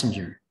the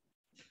messenger.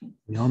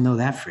 We all know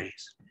that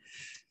phrase.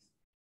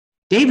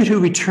 David,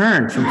 who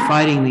returned from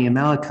fighting the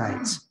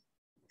Amalekites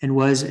and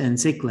was in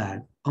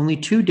Ziklag only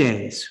 2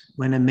 days,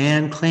 when a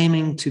man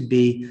claiming to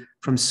be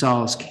from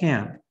Saul's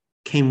camp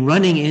came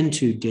running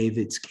into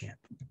David's camp.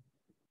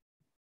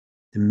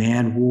 The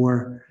man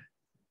wore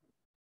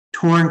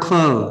torn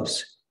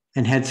clothes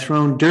and had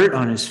thrown dirt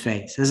on his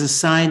face as a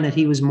sign that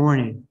he was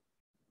mourning.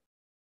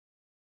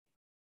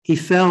 He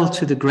fell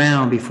to the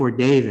ground before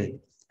David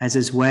as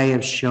his way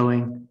of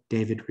showing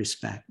David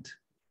respect.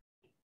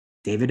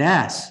 David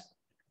asked,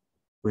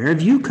 "Where have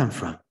you come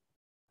from?"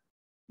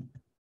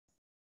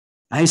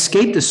 "I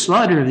escaped the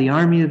slaughter of the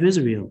army of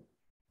Israel.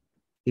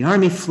 The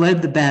army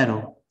fled the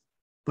battle,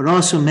 but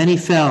also many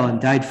fell and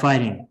died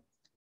fighting.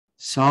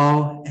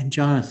 Saul and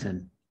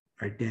Jonathan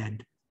are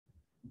dead."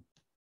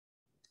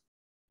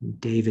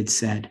 David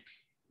said,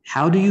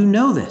 "How do you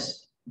know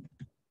this?"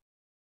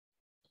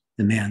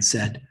 The man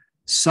said,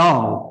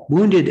 "Saul,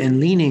 wounded and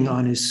leaning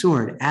on his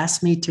sword,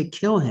 asked me to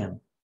kill him."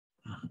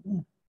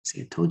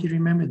 See, I told you to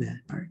remember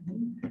that part.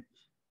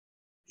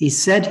 He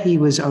said he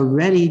was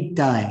already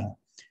dying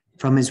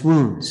from his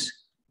wounds.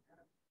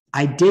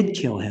 I did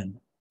kill him.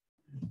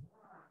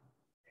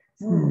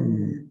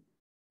 Looking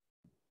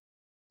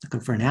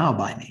for an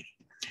alibi, maybe.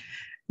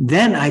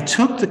 Then I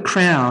took the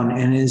crown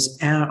and his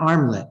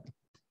armlet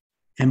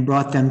and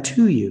brought them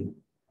to you.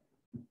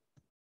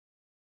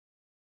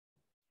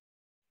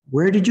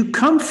 "Where did you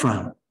come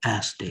from?"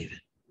 asked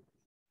David.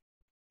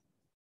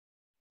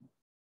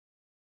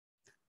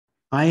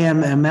 "I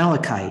am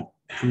Amalekite,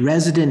 a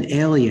resident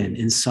alien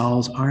in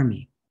Saul's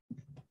army."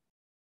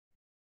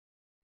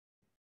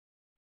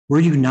 "Were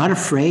you not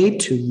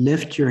afraid to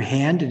lift your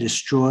hand to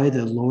destroy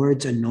the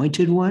Lord's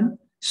anointed one,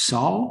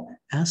 Saul?"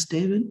 asked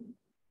David.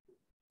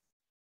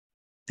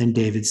 Then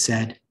David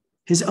said,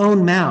 his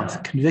own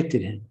mouth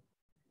convicted him.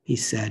 He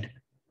said,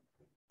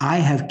 "I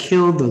have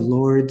killed the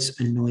Lord's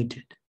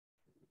anointed."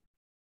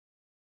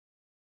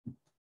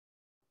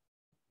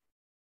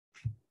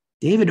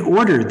 David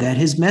ordered that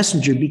his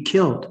messenger be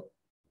killed.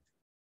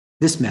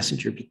 This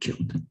messenger be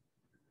killed.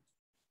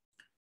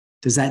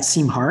 Does that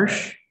seem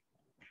harsh?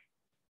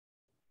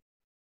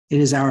 It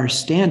is our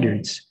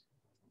standards,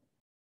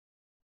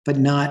 but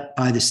not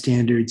by the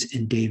standards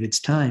in David's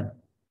time.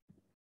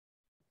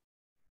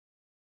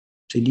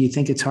 So do you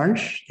think it's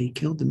harsh? They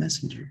killed the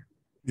messenger.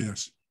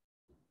 Yes.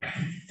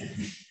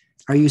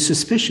 Are you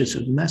suspicious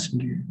of the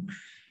messenger?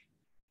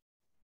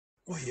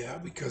 Well, yeah,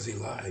 because he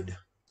lied.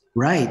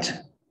 Right.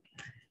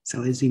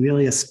 So is he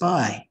really a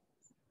spy?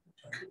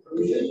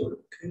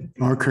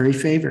 Or curry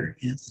favor?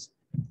 Yes.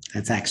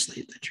 That's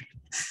actually the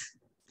truth.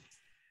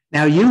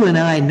 Now, you and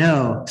I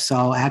know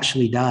Saul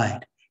actually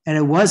died, and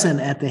it wasn't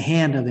at the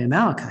hand of the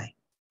Amalekite.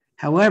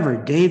 However,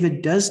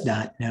 David does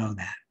not know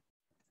that.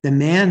 The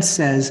man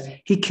says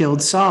he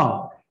killed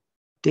Saul.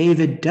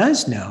 David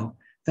does know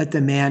that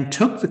the man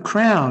took the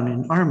crown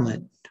and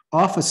armlet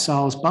off of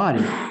Saul's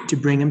body to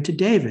bring him to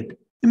David.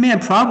 The man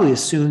probably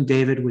assumed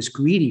David was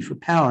greedy for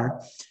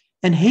power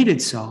and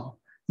hated Saul.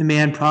 The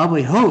man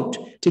probably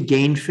hoped to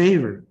gain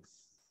favor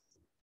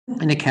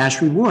and a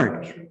cash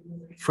reward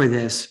for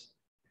this,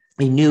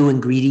 a new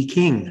and greedy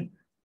king.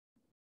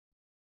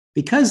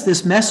 Because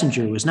this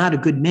messenger was not a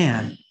good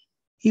man,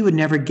 he would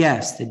never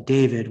guess that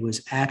David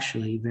was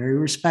actually very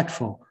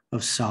respectful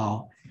of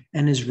Saul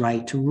and his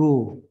right to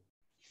rule.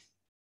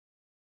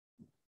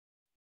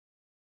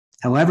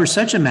 However,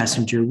 such a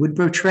messenger would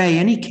betray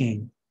any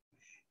king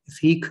if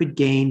he could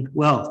gain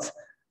wealth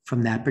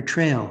from that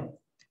betrayal.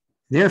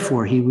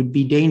 Therefore, he would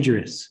be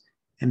dangerous,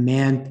 and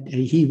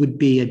he would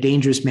be a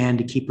dangerous man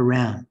to keep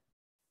around.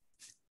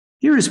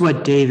 Here is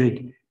what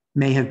David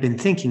may have been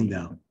thinking,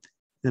 though.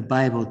 The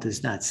Bible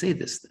does not say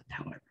this,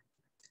 however.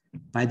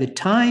 By the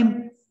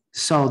time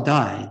Saul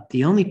died,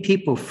 the only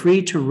people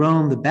free to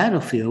roam the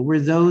battlefield were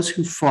those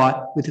who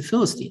fought with the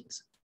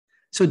Philistines.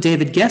 So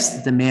David guessed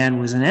that the man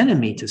was an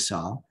enemy to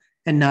Saul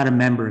and not a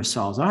member of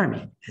Saul's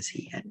army, as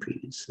he had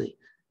previously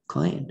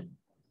claimed.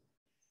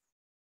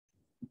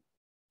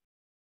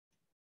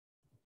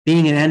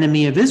 Being an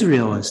enemy of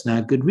Israel is not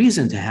a good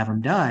reason to have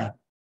him die.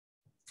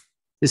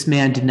 This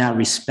man did not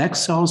respect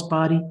Saul's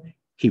body.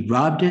 He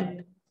robbed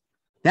it.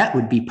 That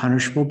would be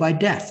punishable by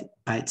death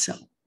by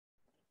itself.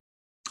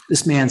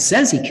 This man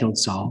says he killed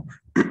Saul.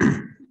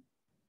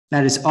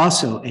 That is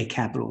also a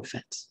capital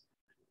offense.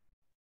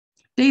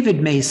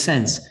 David may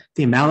sense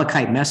the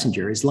Amalekite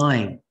messenger is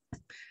lying,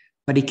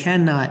 but he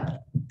cannot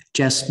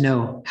just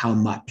know how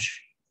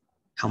much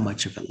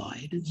of a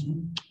lie it is.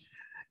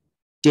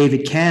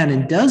 David can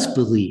and does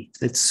believe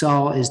that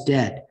Saul is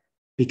dead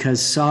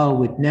because Saul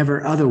would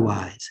never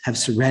otherwise have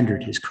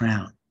surrendered his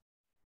crown.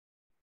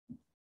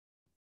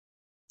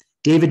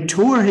 David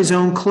tore his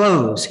own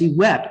clothes. He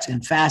wept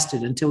and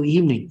fasted until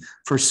evening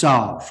for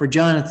Saul, for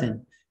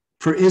Jonathan,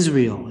 for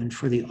Israel, and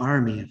for the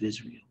army of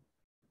Israel.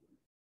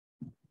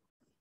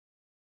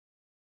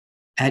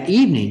 At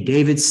evening,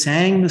 David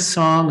sang the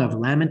song of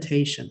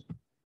lamentation,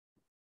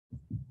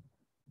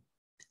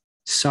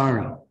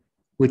 sorrow,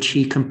 which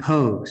he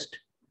composed.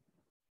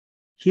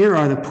 Here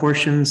are the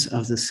portions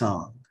of the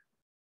song.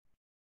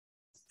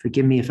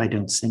 Forgive me if I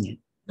don't sing it.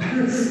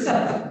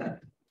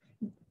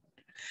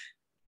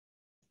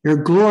 Your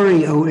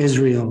glory, O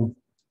Israel,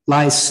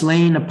 lies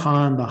slain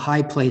upon the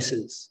high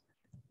places.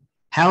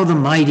 How the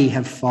mighty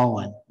have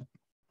fallen.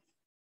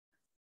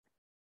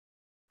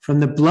 From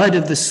the blood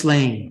of the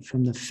slain,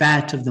 from the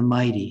fat of the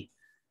mighty,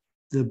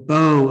 the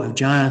bow of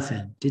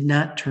Jonathan did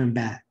not turn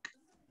back,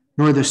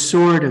 nor the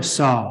sword of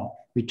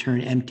Saul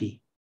return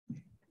empty.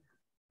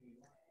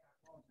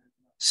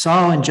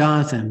 Saul and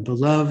Jonathan,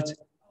 beloved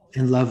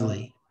and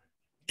lovely,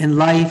 in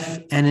life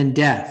and in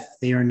death,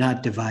 they are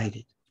not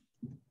divided.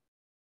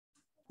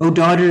 O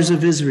daughters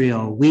of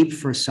Israel, weep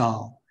for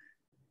Saul.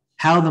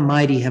 How the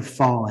mighty have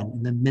fallen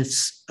in the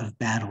midst of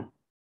battle.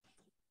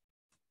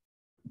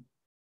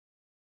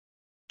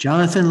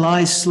 Jonathan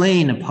lies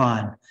slain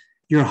upon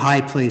your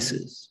high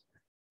places.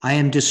 I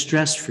am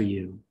distressed for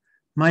you.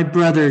 My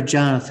brother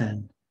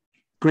Jonathan,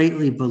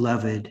 greatly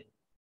beloved,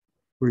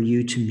 were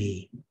you to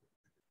me.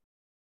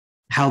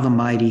 How the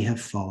mighty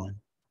have fallen,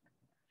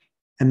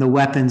 and the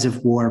weapons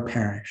of war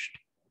perished.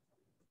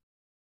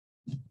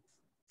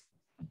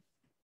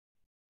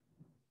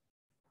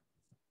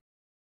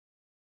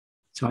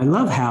 So I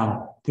love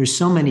how there's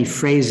so many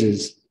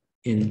phrases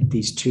in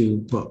these two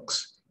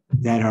books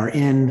that are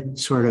in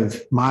sort of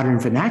modern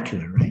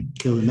vernacular, right?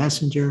 Kill the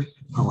messenger,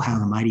 oh, how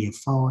the mighty have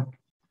fallen.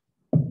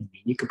 I mean,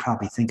 you could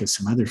probably think of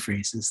some other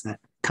phrases that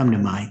come to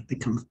mind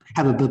that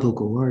have a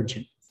biblical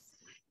origin.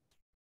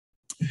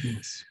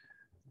 Yes.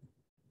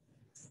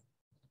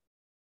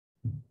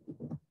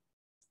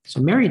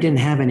 So Mary didn't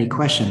have any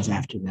questions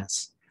after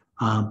this,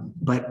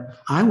 but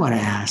I want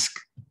to ask,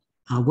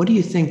 what do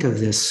you think of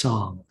this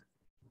song?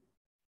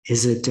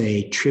 Is it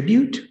a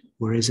tribute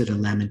or is it a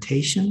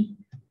lamentation?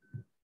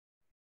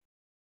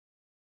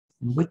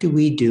 And what do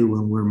we do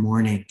when we're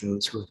mourning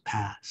those who have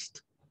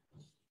passed?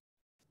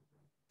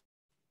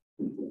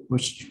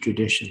 What's the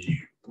tradition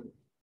there?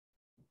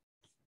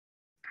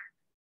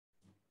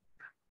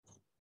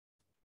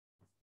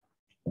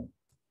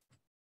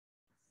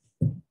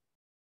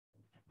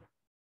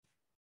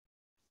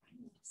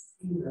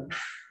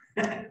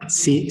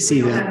 See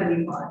We don't the, have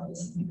any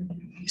Bibles.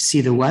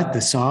 see the what?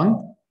 The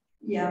song?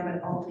 Yeah,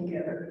 but all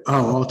together.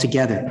 Oh, all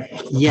together.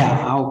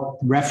 Yeah, I'll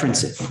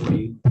reference it for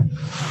you.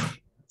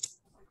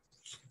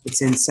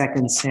 It's in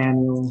 2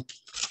 Samuel.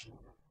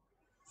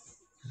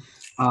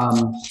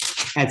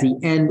 At the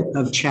end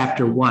of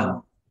chapter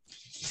 1.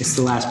 It's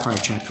the last part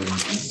of chapter 1.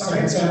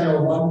 2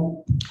 Samuel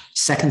 1.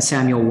 2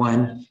 Samuel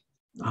 1.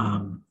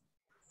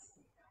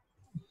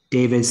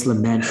 David's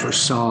lament for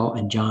Saul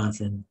and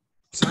Jonathan.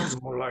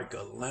 Sounds more like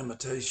a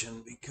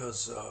lamentation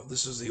because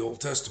this is the Old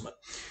Testament.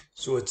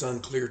 So it's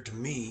unclear to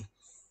me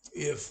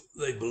if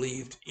they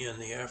believed in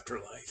the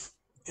afterlife.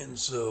 And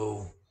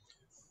so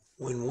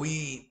when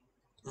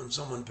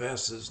someone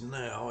passes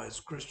now, as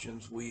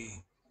Christians,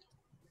 we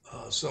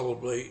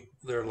celebrate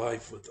their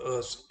life with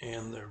us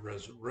and their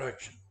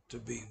resurrection to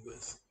be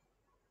with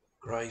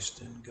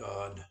Christ and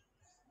God.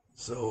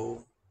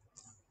 So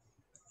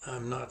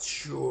I'm not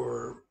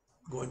sure,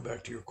 going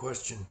back to your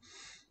question,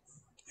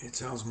 it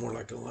sounds more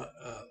like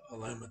a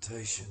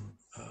lamentation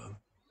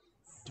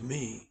to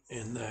me,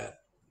 in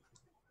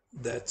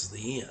that's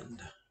the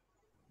end.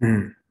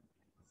 Mm.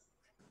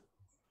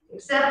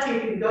 Except you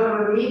can go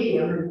to a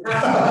medium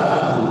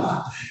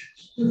and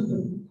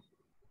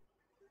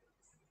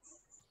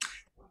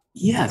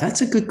Yeah,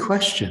 that's a good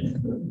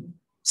question.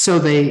 So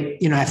they,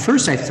 at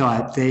first I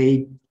thought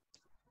they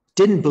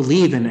didn't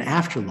believe in an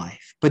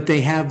afterlife, but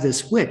they have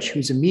this witch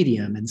who's a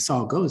medium, and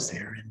Saul goes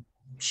there and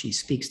she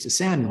speaks to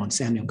Samuel, and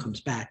Samuel comes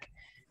back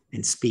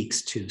and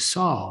speaks to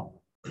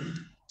Saul.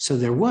 So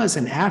there was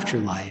an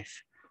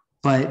afterlife,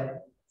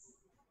 but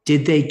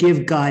did they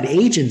give God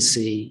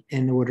agency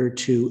in order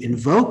to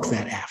invoke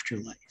that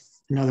afterlife?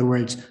 In other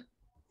words,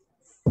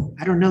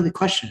 I don't know the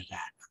question of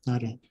that. I'm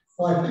not a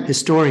Well, I think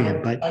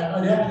historian, but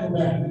I'd have to go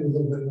back and do a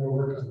little bit more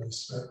work on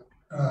this, but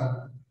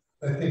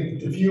I think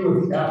the view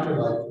of the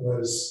afterlife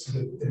was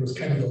that it was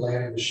kind of the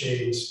land of the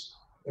shades.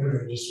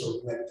 Everybody just sort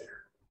of went there.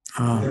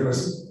 There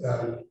was,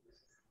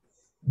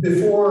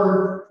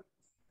 before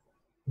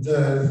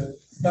the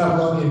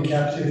Babylonian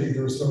captivity,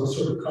 there was no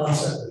sort of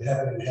concept of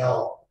heaven and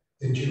hell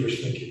in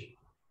Jewish thinking.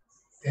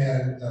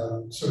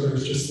 And so there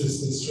was just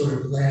this sort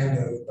of land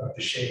of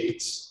the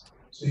shades.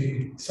 So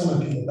you could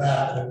summon people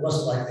back, and it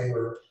wasn't like they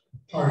were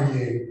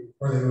partying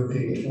or they were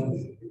being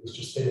tormented. It was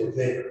just they were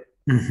there.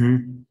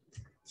 mm-hmm.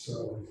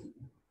 So,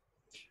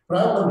 but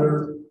I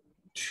wonder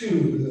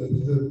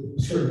too,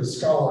 the sort of the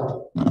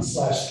scholar /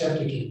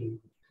 skeptic in me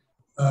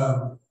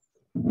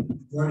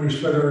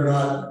wonders whether or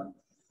not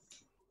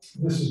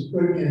this is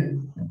put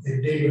in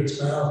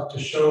David's mouth to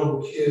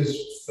show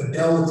his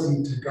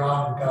fidelity to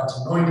God and God's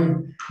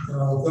anointing and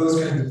all of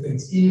those kinds of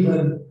things,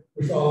 even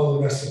with all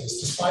the rest of this.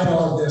 Despite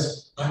all of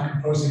this, I'm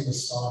composing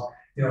this song,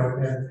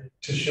 and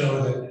to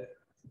show that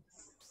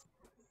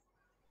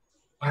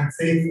I'm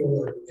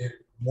faithful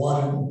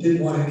and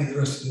didn't want any of the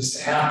rest of this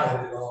to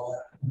happen and all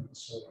that.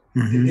 So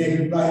did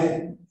David write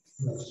it?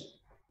 So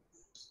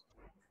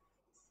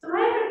I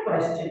have a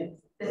question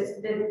that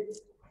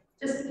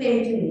just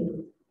came to me.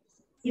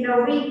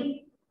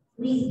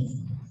 We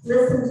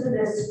listen to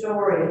this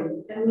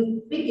story and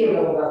we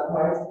giggle about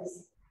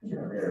parts,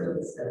 they're a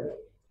little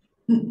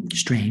silly.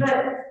 Strange.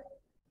 But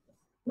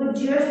would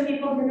Jewish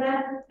people do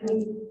that? I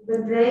mean,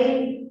 when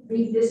they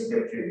read this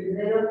scripture, do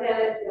they look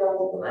at it and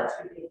go, well, that's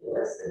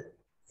ridiculous?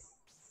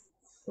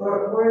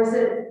 Or is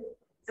it,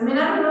 I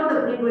don't know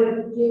that we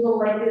would giggle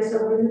like this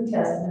over New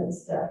Testament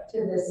stuff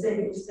to the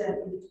same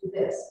extent we do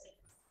this.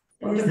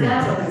 Well, And it is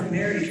depends that, on if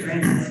Mary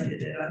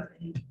translated it, I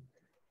think.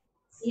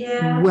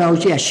 yeah. Well,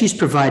 yeah, she's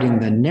providing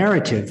the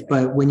narrative,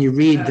 but when you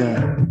read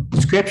the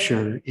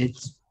scripture,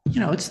 it's,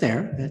 it's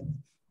there.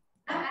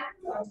 I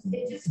don't know,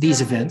 it just These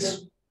struck me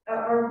events. that,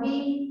 Are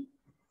we,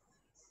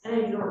 I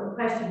don't know what the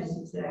question is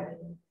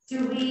exactly.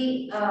 Do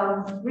we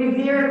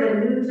revere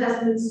the New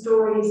Testament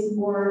stories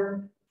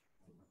more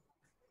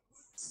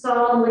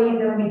solemnly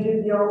than we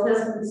do the Old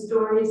Testament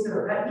stories?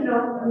 Or,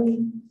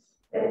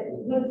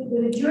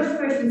 would a Jewish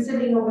person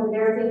sitting over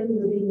there think we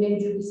would be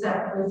majorly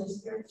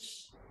sacrilegious here?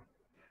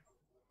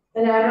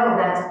 And I know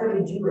that's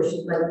pretty Jewish,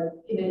 like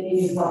in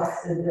a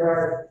box, and there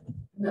are,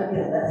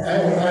 that's.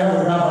 I have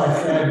a rabbi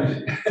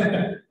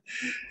friend,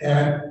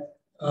 and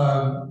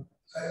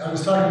I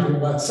was talking to him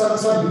about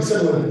something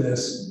similar to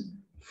this,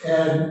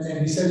 and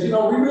he said, we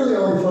really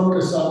only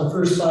focus on the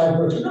first 5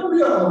 books. We don't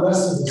read all the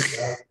rest of this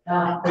stuff.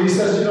 And he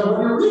says,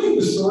 when you're reading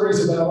the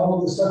stories about all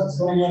of the stuff that's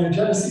going on in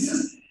Genesis, he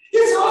says,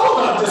 it's all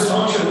about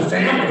dysfunctional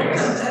families.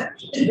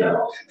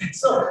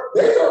 So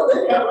they don't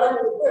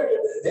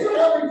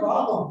have any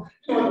problem.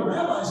 The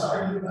rabbis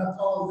argued about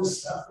all of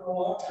this stuff for a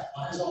long time.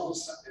 Why is all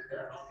this stuff in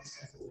there and all these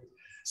kinds of things?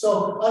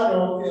 So I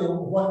don't know,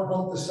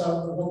 what the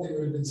stuff, what they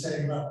would have been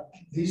saying about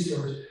these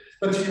stories.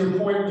 But to your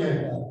point,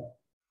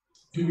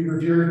 do we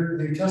revere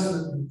the New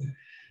Testament?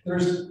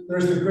 There's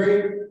the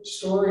great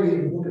story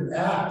in the book of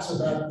Acts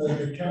about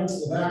the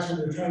Council of Acts when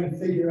they're trying to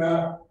figure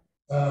out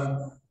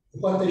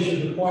what they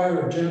should require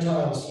of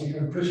Gentiles to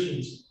become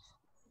Christians.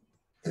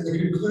 And the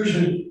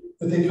conclusion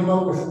that they come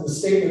up with in the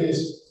statement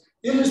is,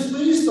 it has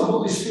pleased the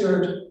Holy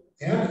Spirit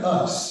and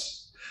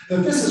us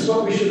that this is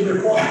what we should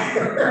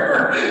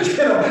require. You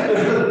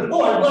know,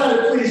 oh, I'm glad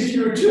it pleased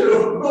you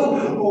too.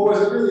 Or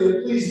was it really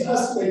it pleased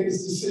us to make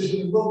this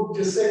decision? We'll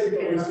just say it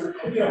goes through.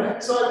 You know,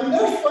 so I mean,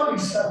 there's funny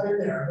stuff in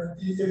there.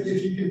 But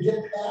if you can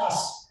get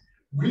past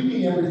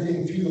reading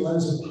everything through the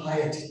lens of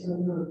piety,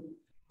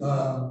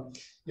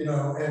 you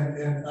know,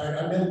 and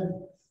I meant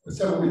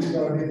several weeks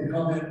ago I made the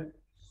comment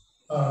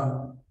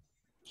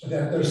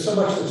that there's so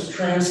much that's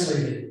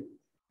translated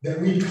that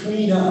we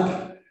clean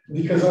up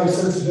because our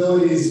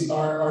sensibilities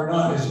are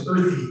not as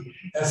earthy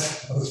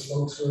as those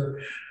folks were,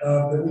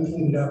 that we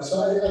cleaned it up. So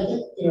I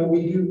think, you know,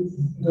 we do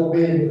go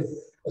in with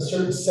a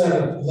certain set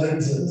of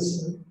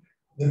lenses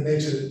that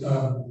makes it,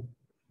 the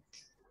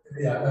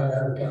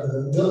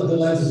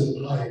lenses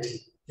of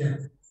piety. Yeah.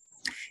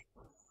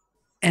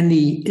 And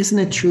isn't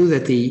it true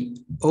that the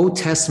Old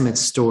Testament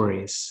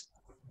stories,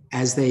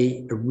 as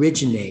they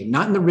originate,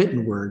 not in the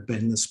written word, but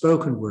in the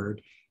spoken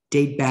word,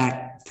 date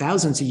back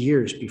thousands of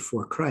years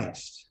before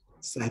Christ?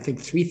 So I think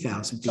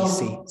 3000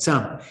 BC,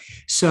 some.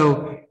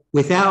 So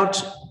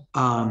without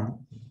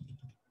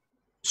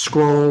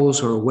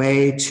scrolls or a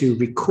way to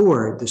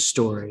record the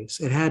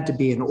stories, it had to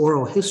be an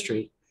oral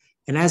history.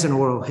 And as an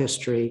oral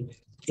history,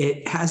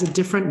 it has a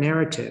different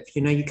narrative.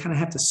 You know, you kind of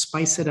have to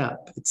spice it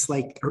up. It's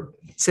like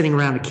sitting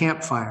around a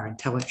campfire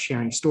and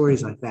sharing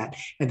stories like that.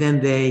 And then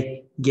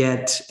they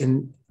get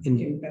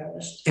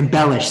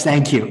embellished,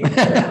 thank you,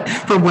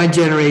 from one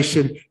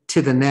generation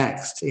to the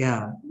next.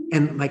 Yeah.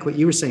 And like what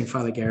you were saying,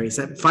 Father Gary, is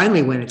that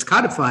finally when it's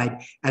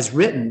codified as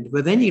written,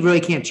 but then you really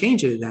can't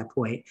change it at that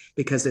point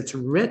because it's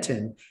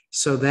written.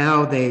 So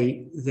now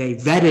they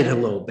vet it a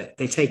little bit.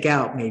 They take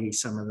out maybe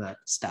some of that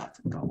stuff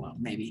and go, well,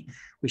 maybe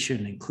we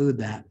shouldn't include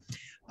that.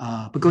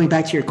 But going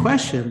back to your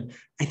question,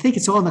 I think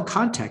it's all in the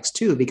context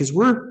too, because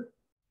we're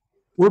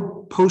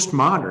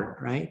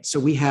postmodern, right? So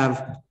we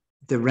have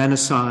the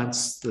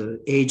Renaissance,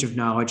 the age of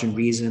knowledge and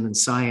reason and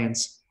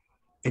science.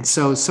 And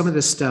so some of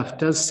this stuff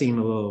does seem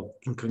a little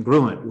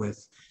incongruent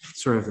with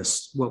sort of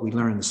this, what we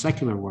learn in the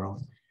secular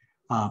world.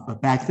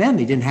 But back then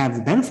they didn't have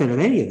the benefit of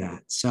any of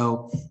that.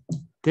 So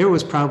there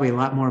was probably a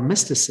lot more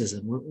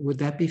mysticism. Would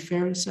that be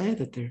fair to say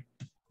that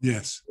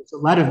Yes. there's a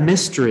lot of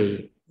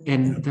mystery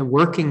in the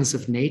workings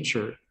of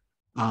nature.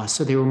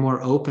 So they were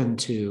more open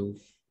to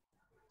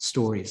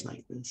stories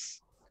like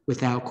this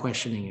without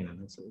questioning it.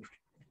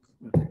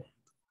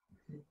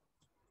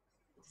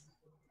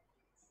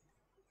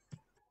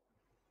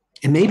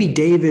 And maybe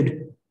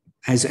David,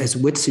 as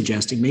Whit's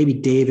suggesting, maybe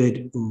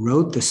David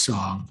wrote the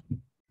song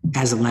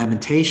as a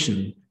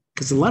lamentation,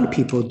 because a lot of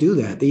people do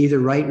that. They either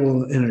write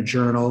in a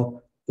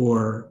journal,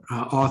 or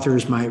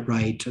authors might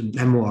write a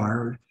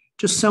memoir,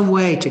 just some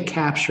way to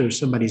capture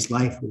somebody's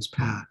life who's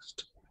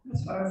passed.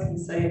 That's what I was going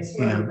to say. It's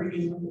sort of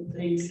reading the whole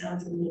thing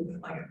sounds a little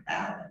bit like a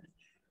ballad.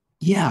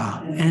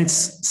 Yeah, and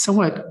it's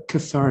somewhat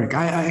cathartic.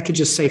 I could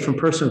just say from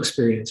personal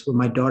experience, when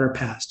my daughter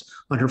passed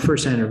on her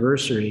first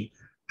anniversary,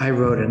 I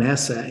wrote an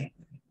essay,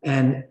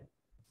 and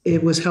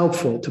it was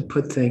helpful to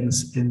put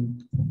things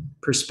in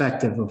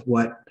perspective of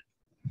what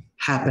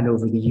happened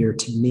over the year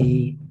to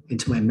me and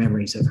to my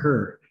memories of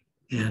her.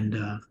 And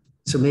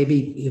so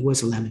maybe it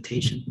was a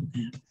lamentation.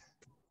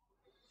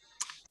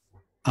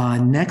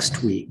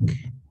 Next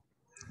week,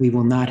 we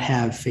will not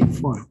have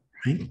Faith Forum,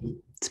 right?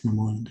 It's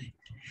Memorial Day.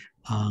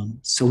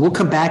 So we'll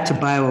come back to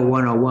Bio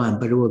 101,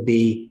 but it will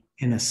be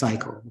in a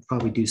cycle. We'll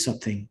probably do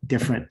something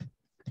different.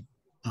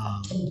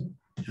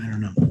 I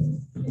don't know.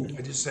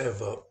 I just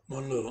have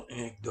one little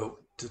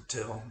anecdote to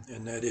tell,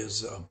 and that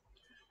is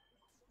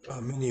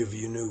many of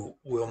you knew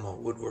Wilma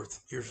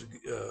Woodworth,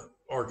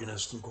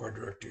 organist and choir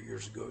director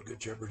years ago at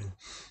Good Shepherd.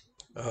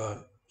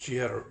 She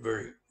had a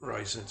very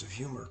wry sense of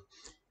humor,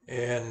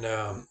 and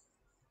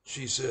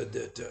she said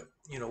that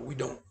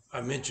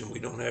I mentioned we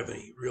don't have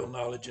any real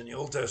knowledge in the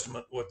Old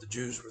Testament what the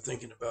Jews were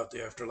thinking about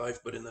the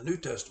afterlife, but in the New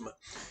Testament,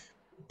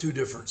 two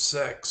different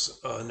sects,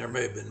 and there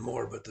may have been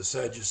more, but the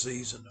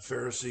Sadducees and the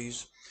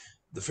Pharisees.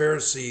 The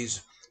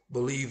Pharisees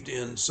believed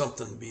in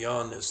something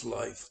beyond this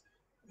life,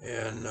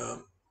 and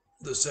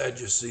the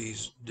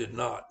Sadducees did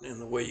not. And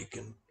the way you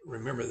can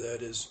remember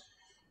that is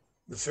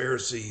the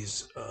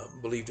Pharisees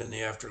believed in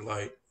the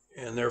afterlife,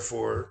 and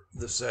therefore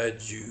the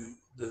Sadducees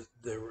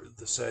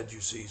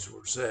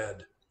were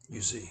sad,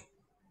 you see.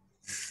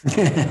 It's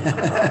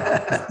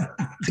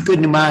a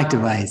good mnemonic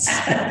device.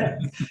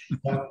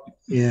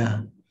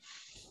 Yeah.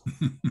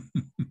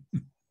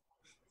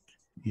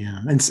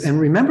 Yeah.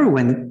 And remember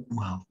when,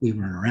 well, we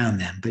weren't around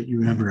then, but you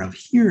remember of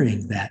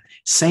hearing that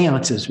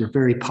seances were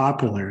very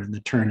popular in the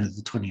turn of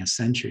the 20th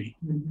century.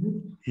 Mm-hmm.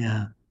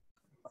 Yeah.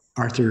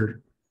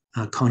 Arthur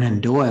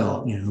Conan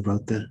Doyle, who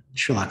wrote the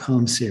Sherlock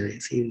Holmes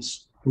series, he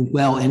was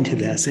well into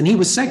this, and he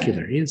was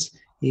secular.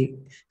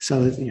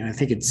 So I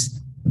think it's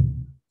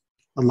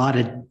a lot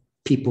of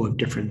people of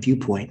different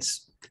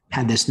viewpoints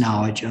had this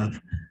knowledge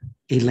of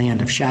a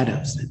land of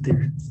shadows, that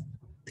the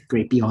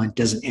great beyond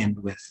doesn't end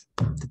with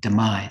the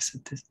demise,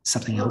 that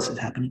something else is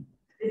happening.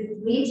 The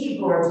Ouija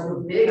boards were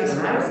big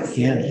when I was a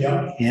kid.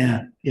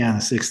 Yeah, in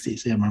the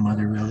 60s. Yeah, my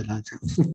mother really liked it.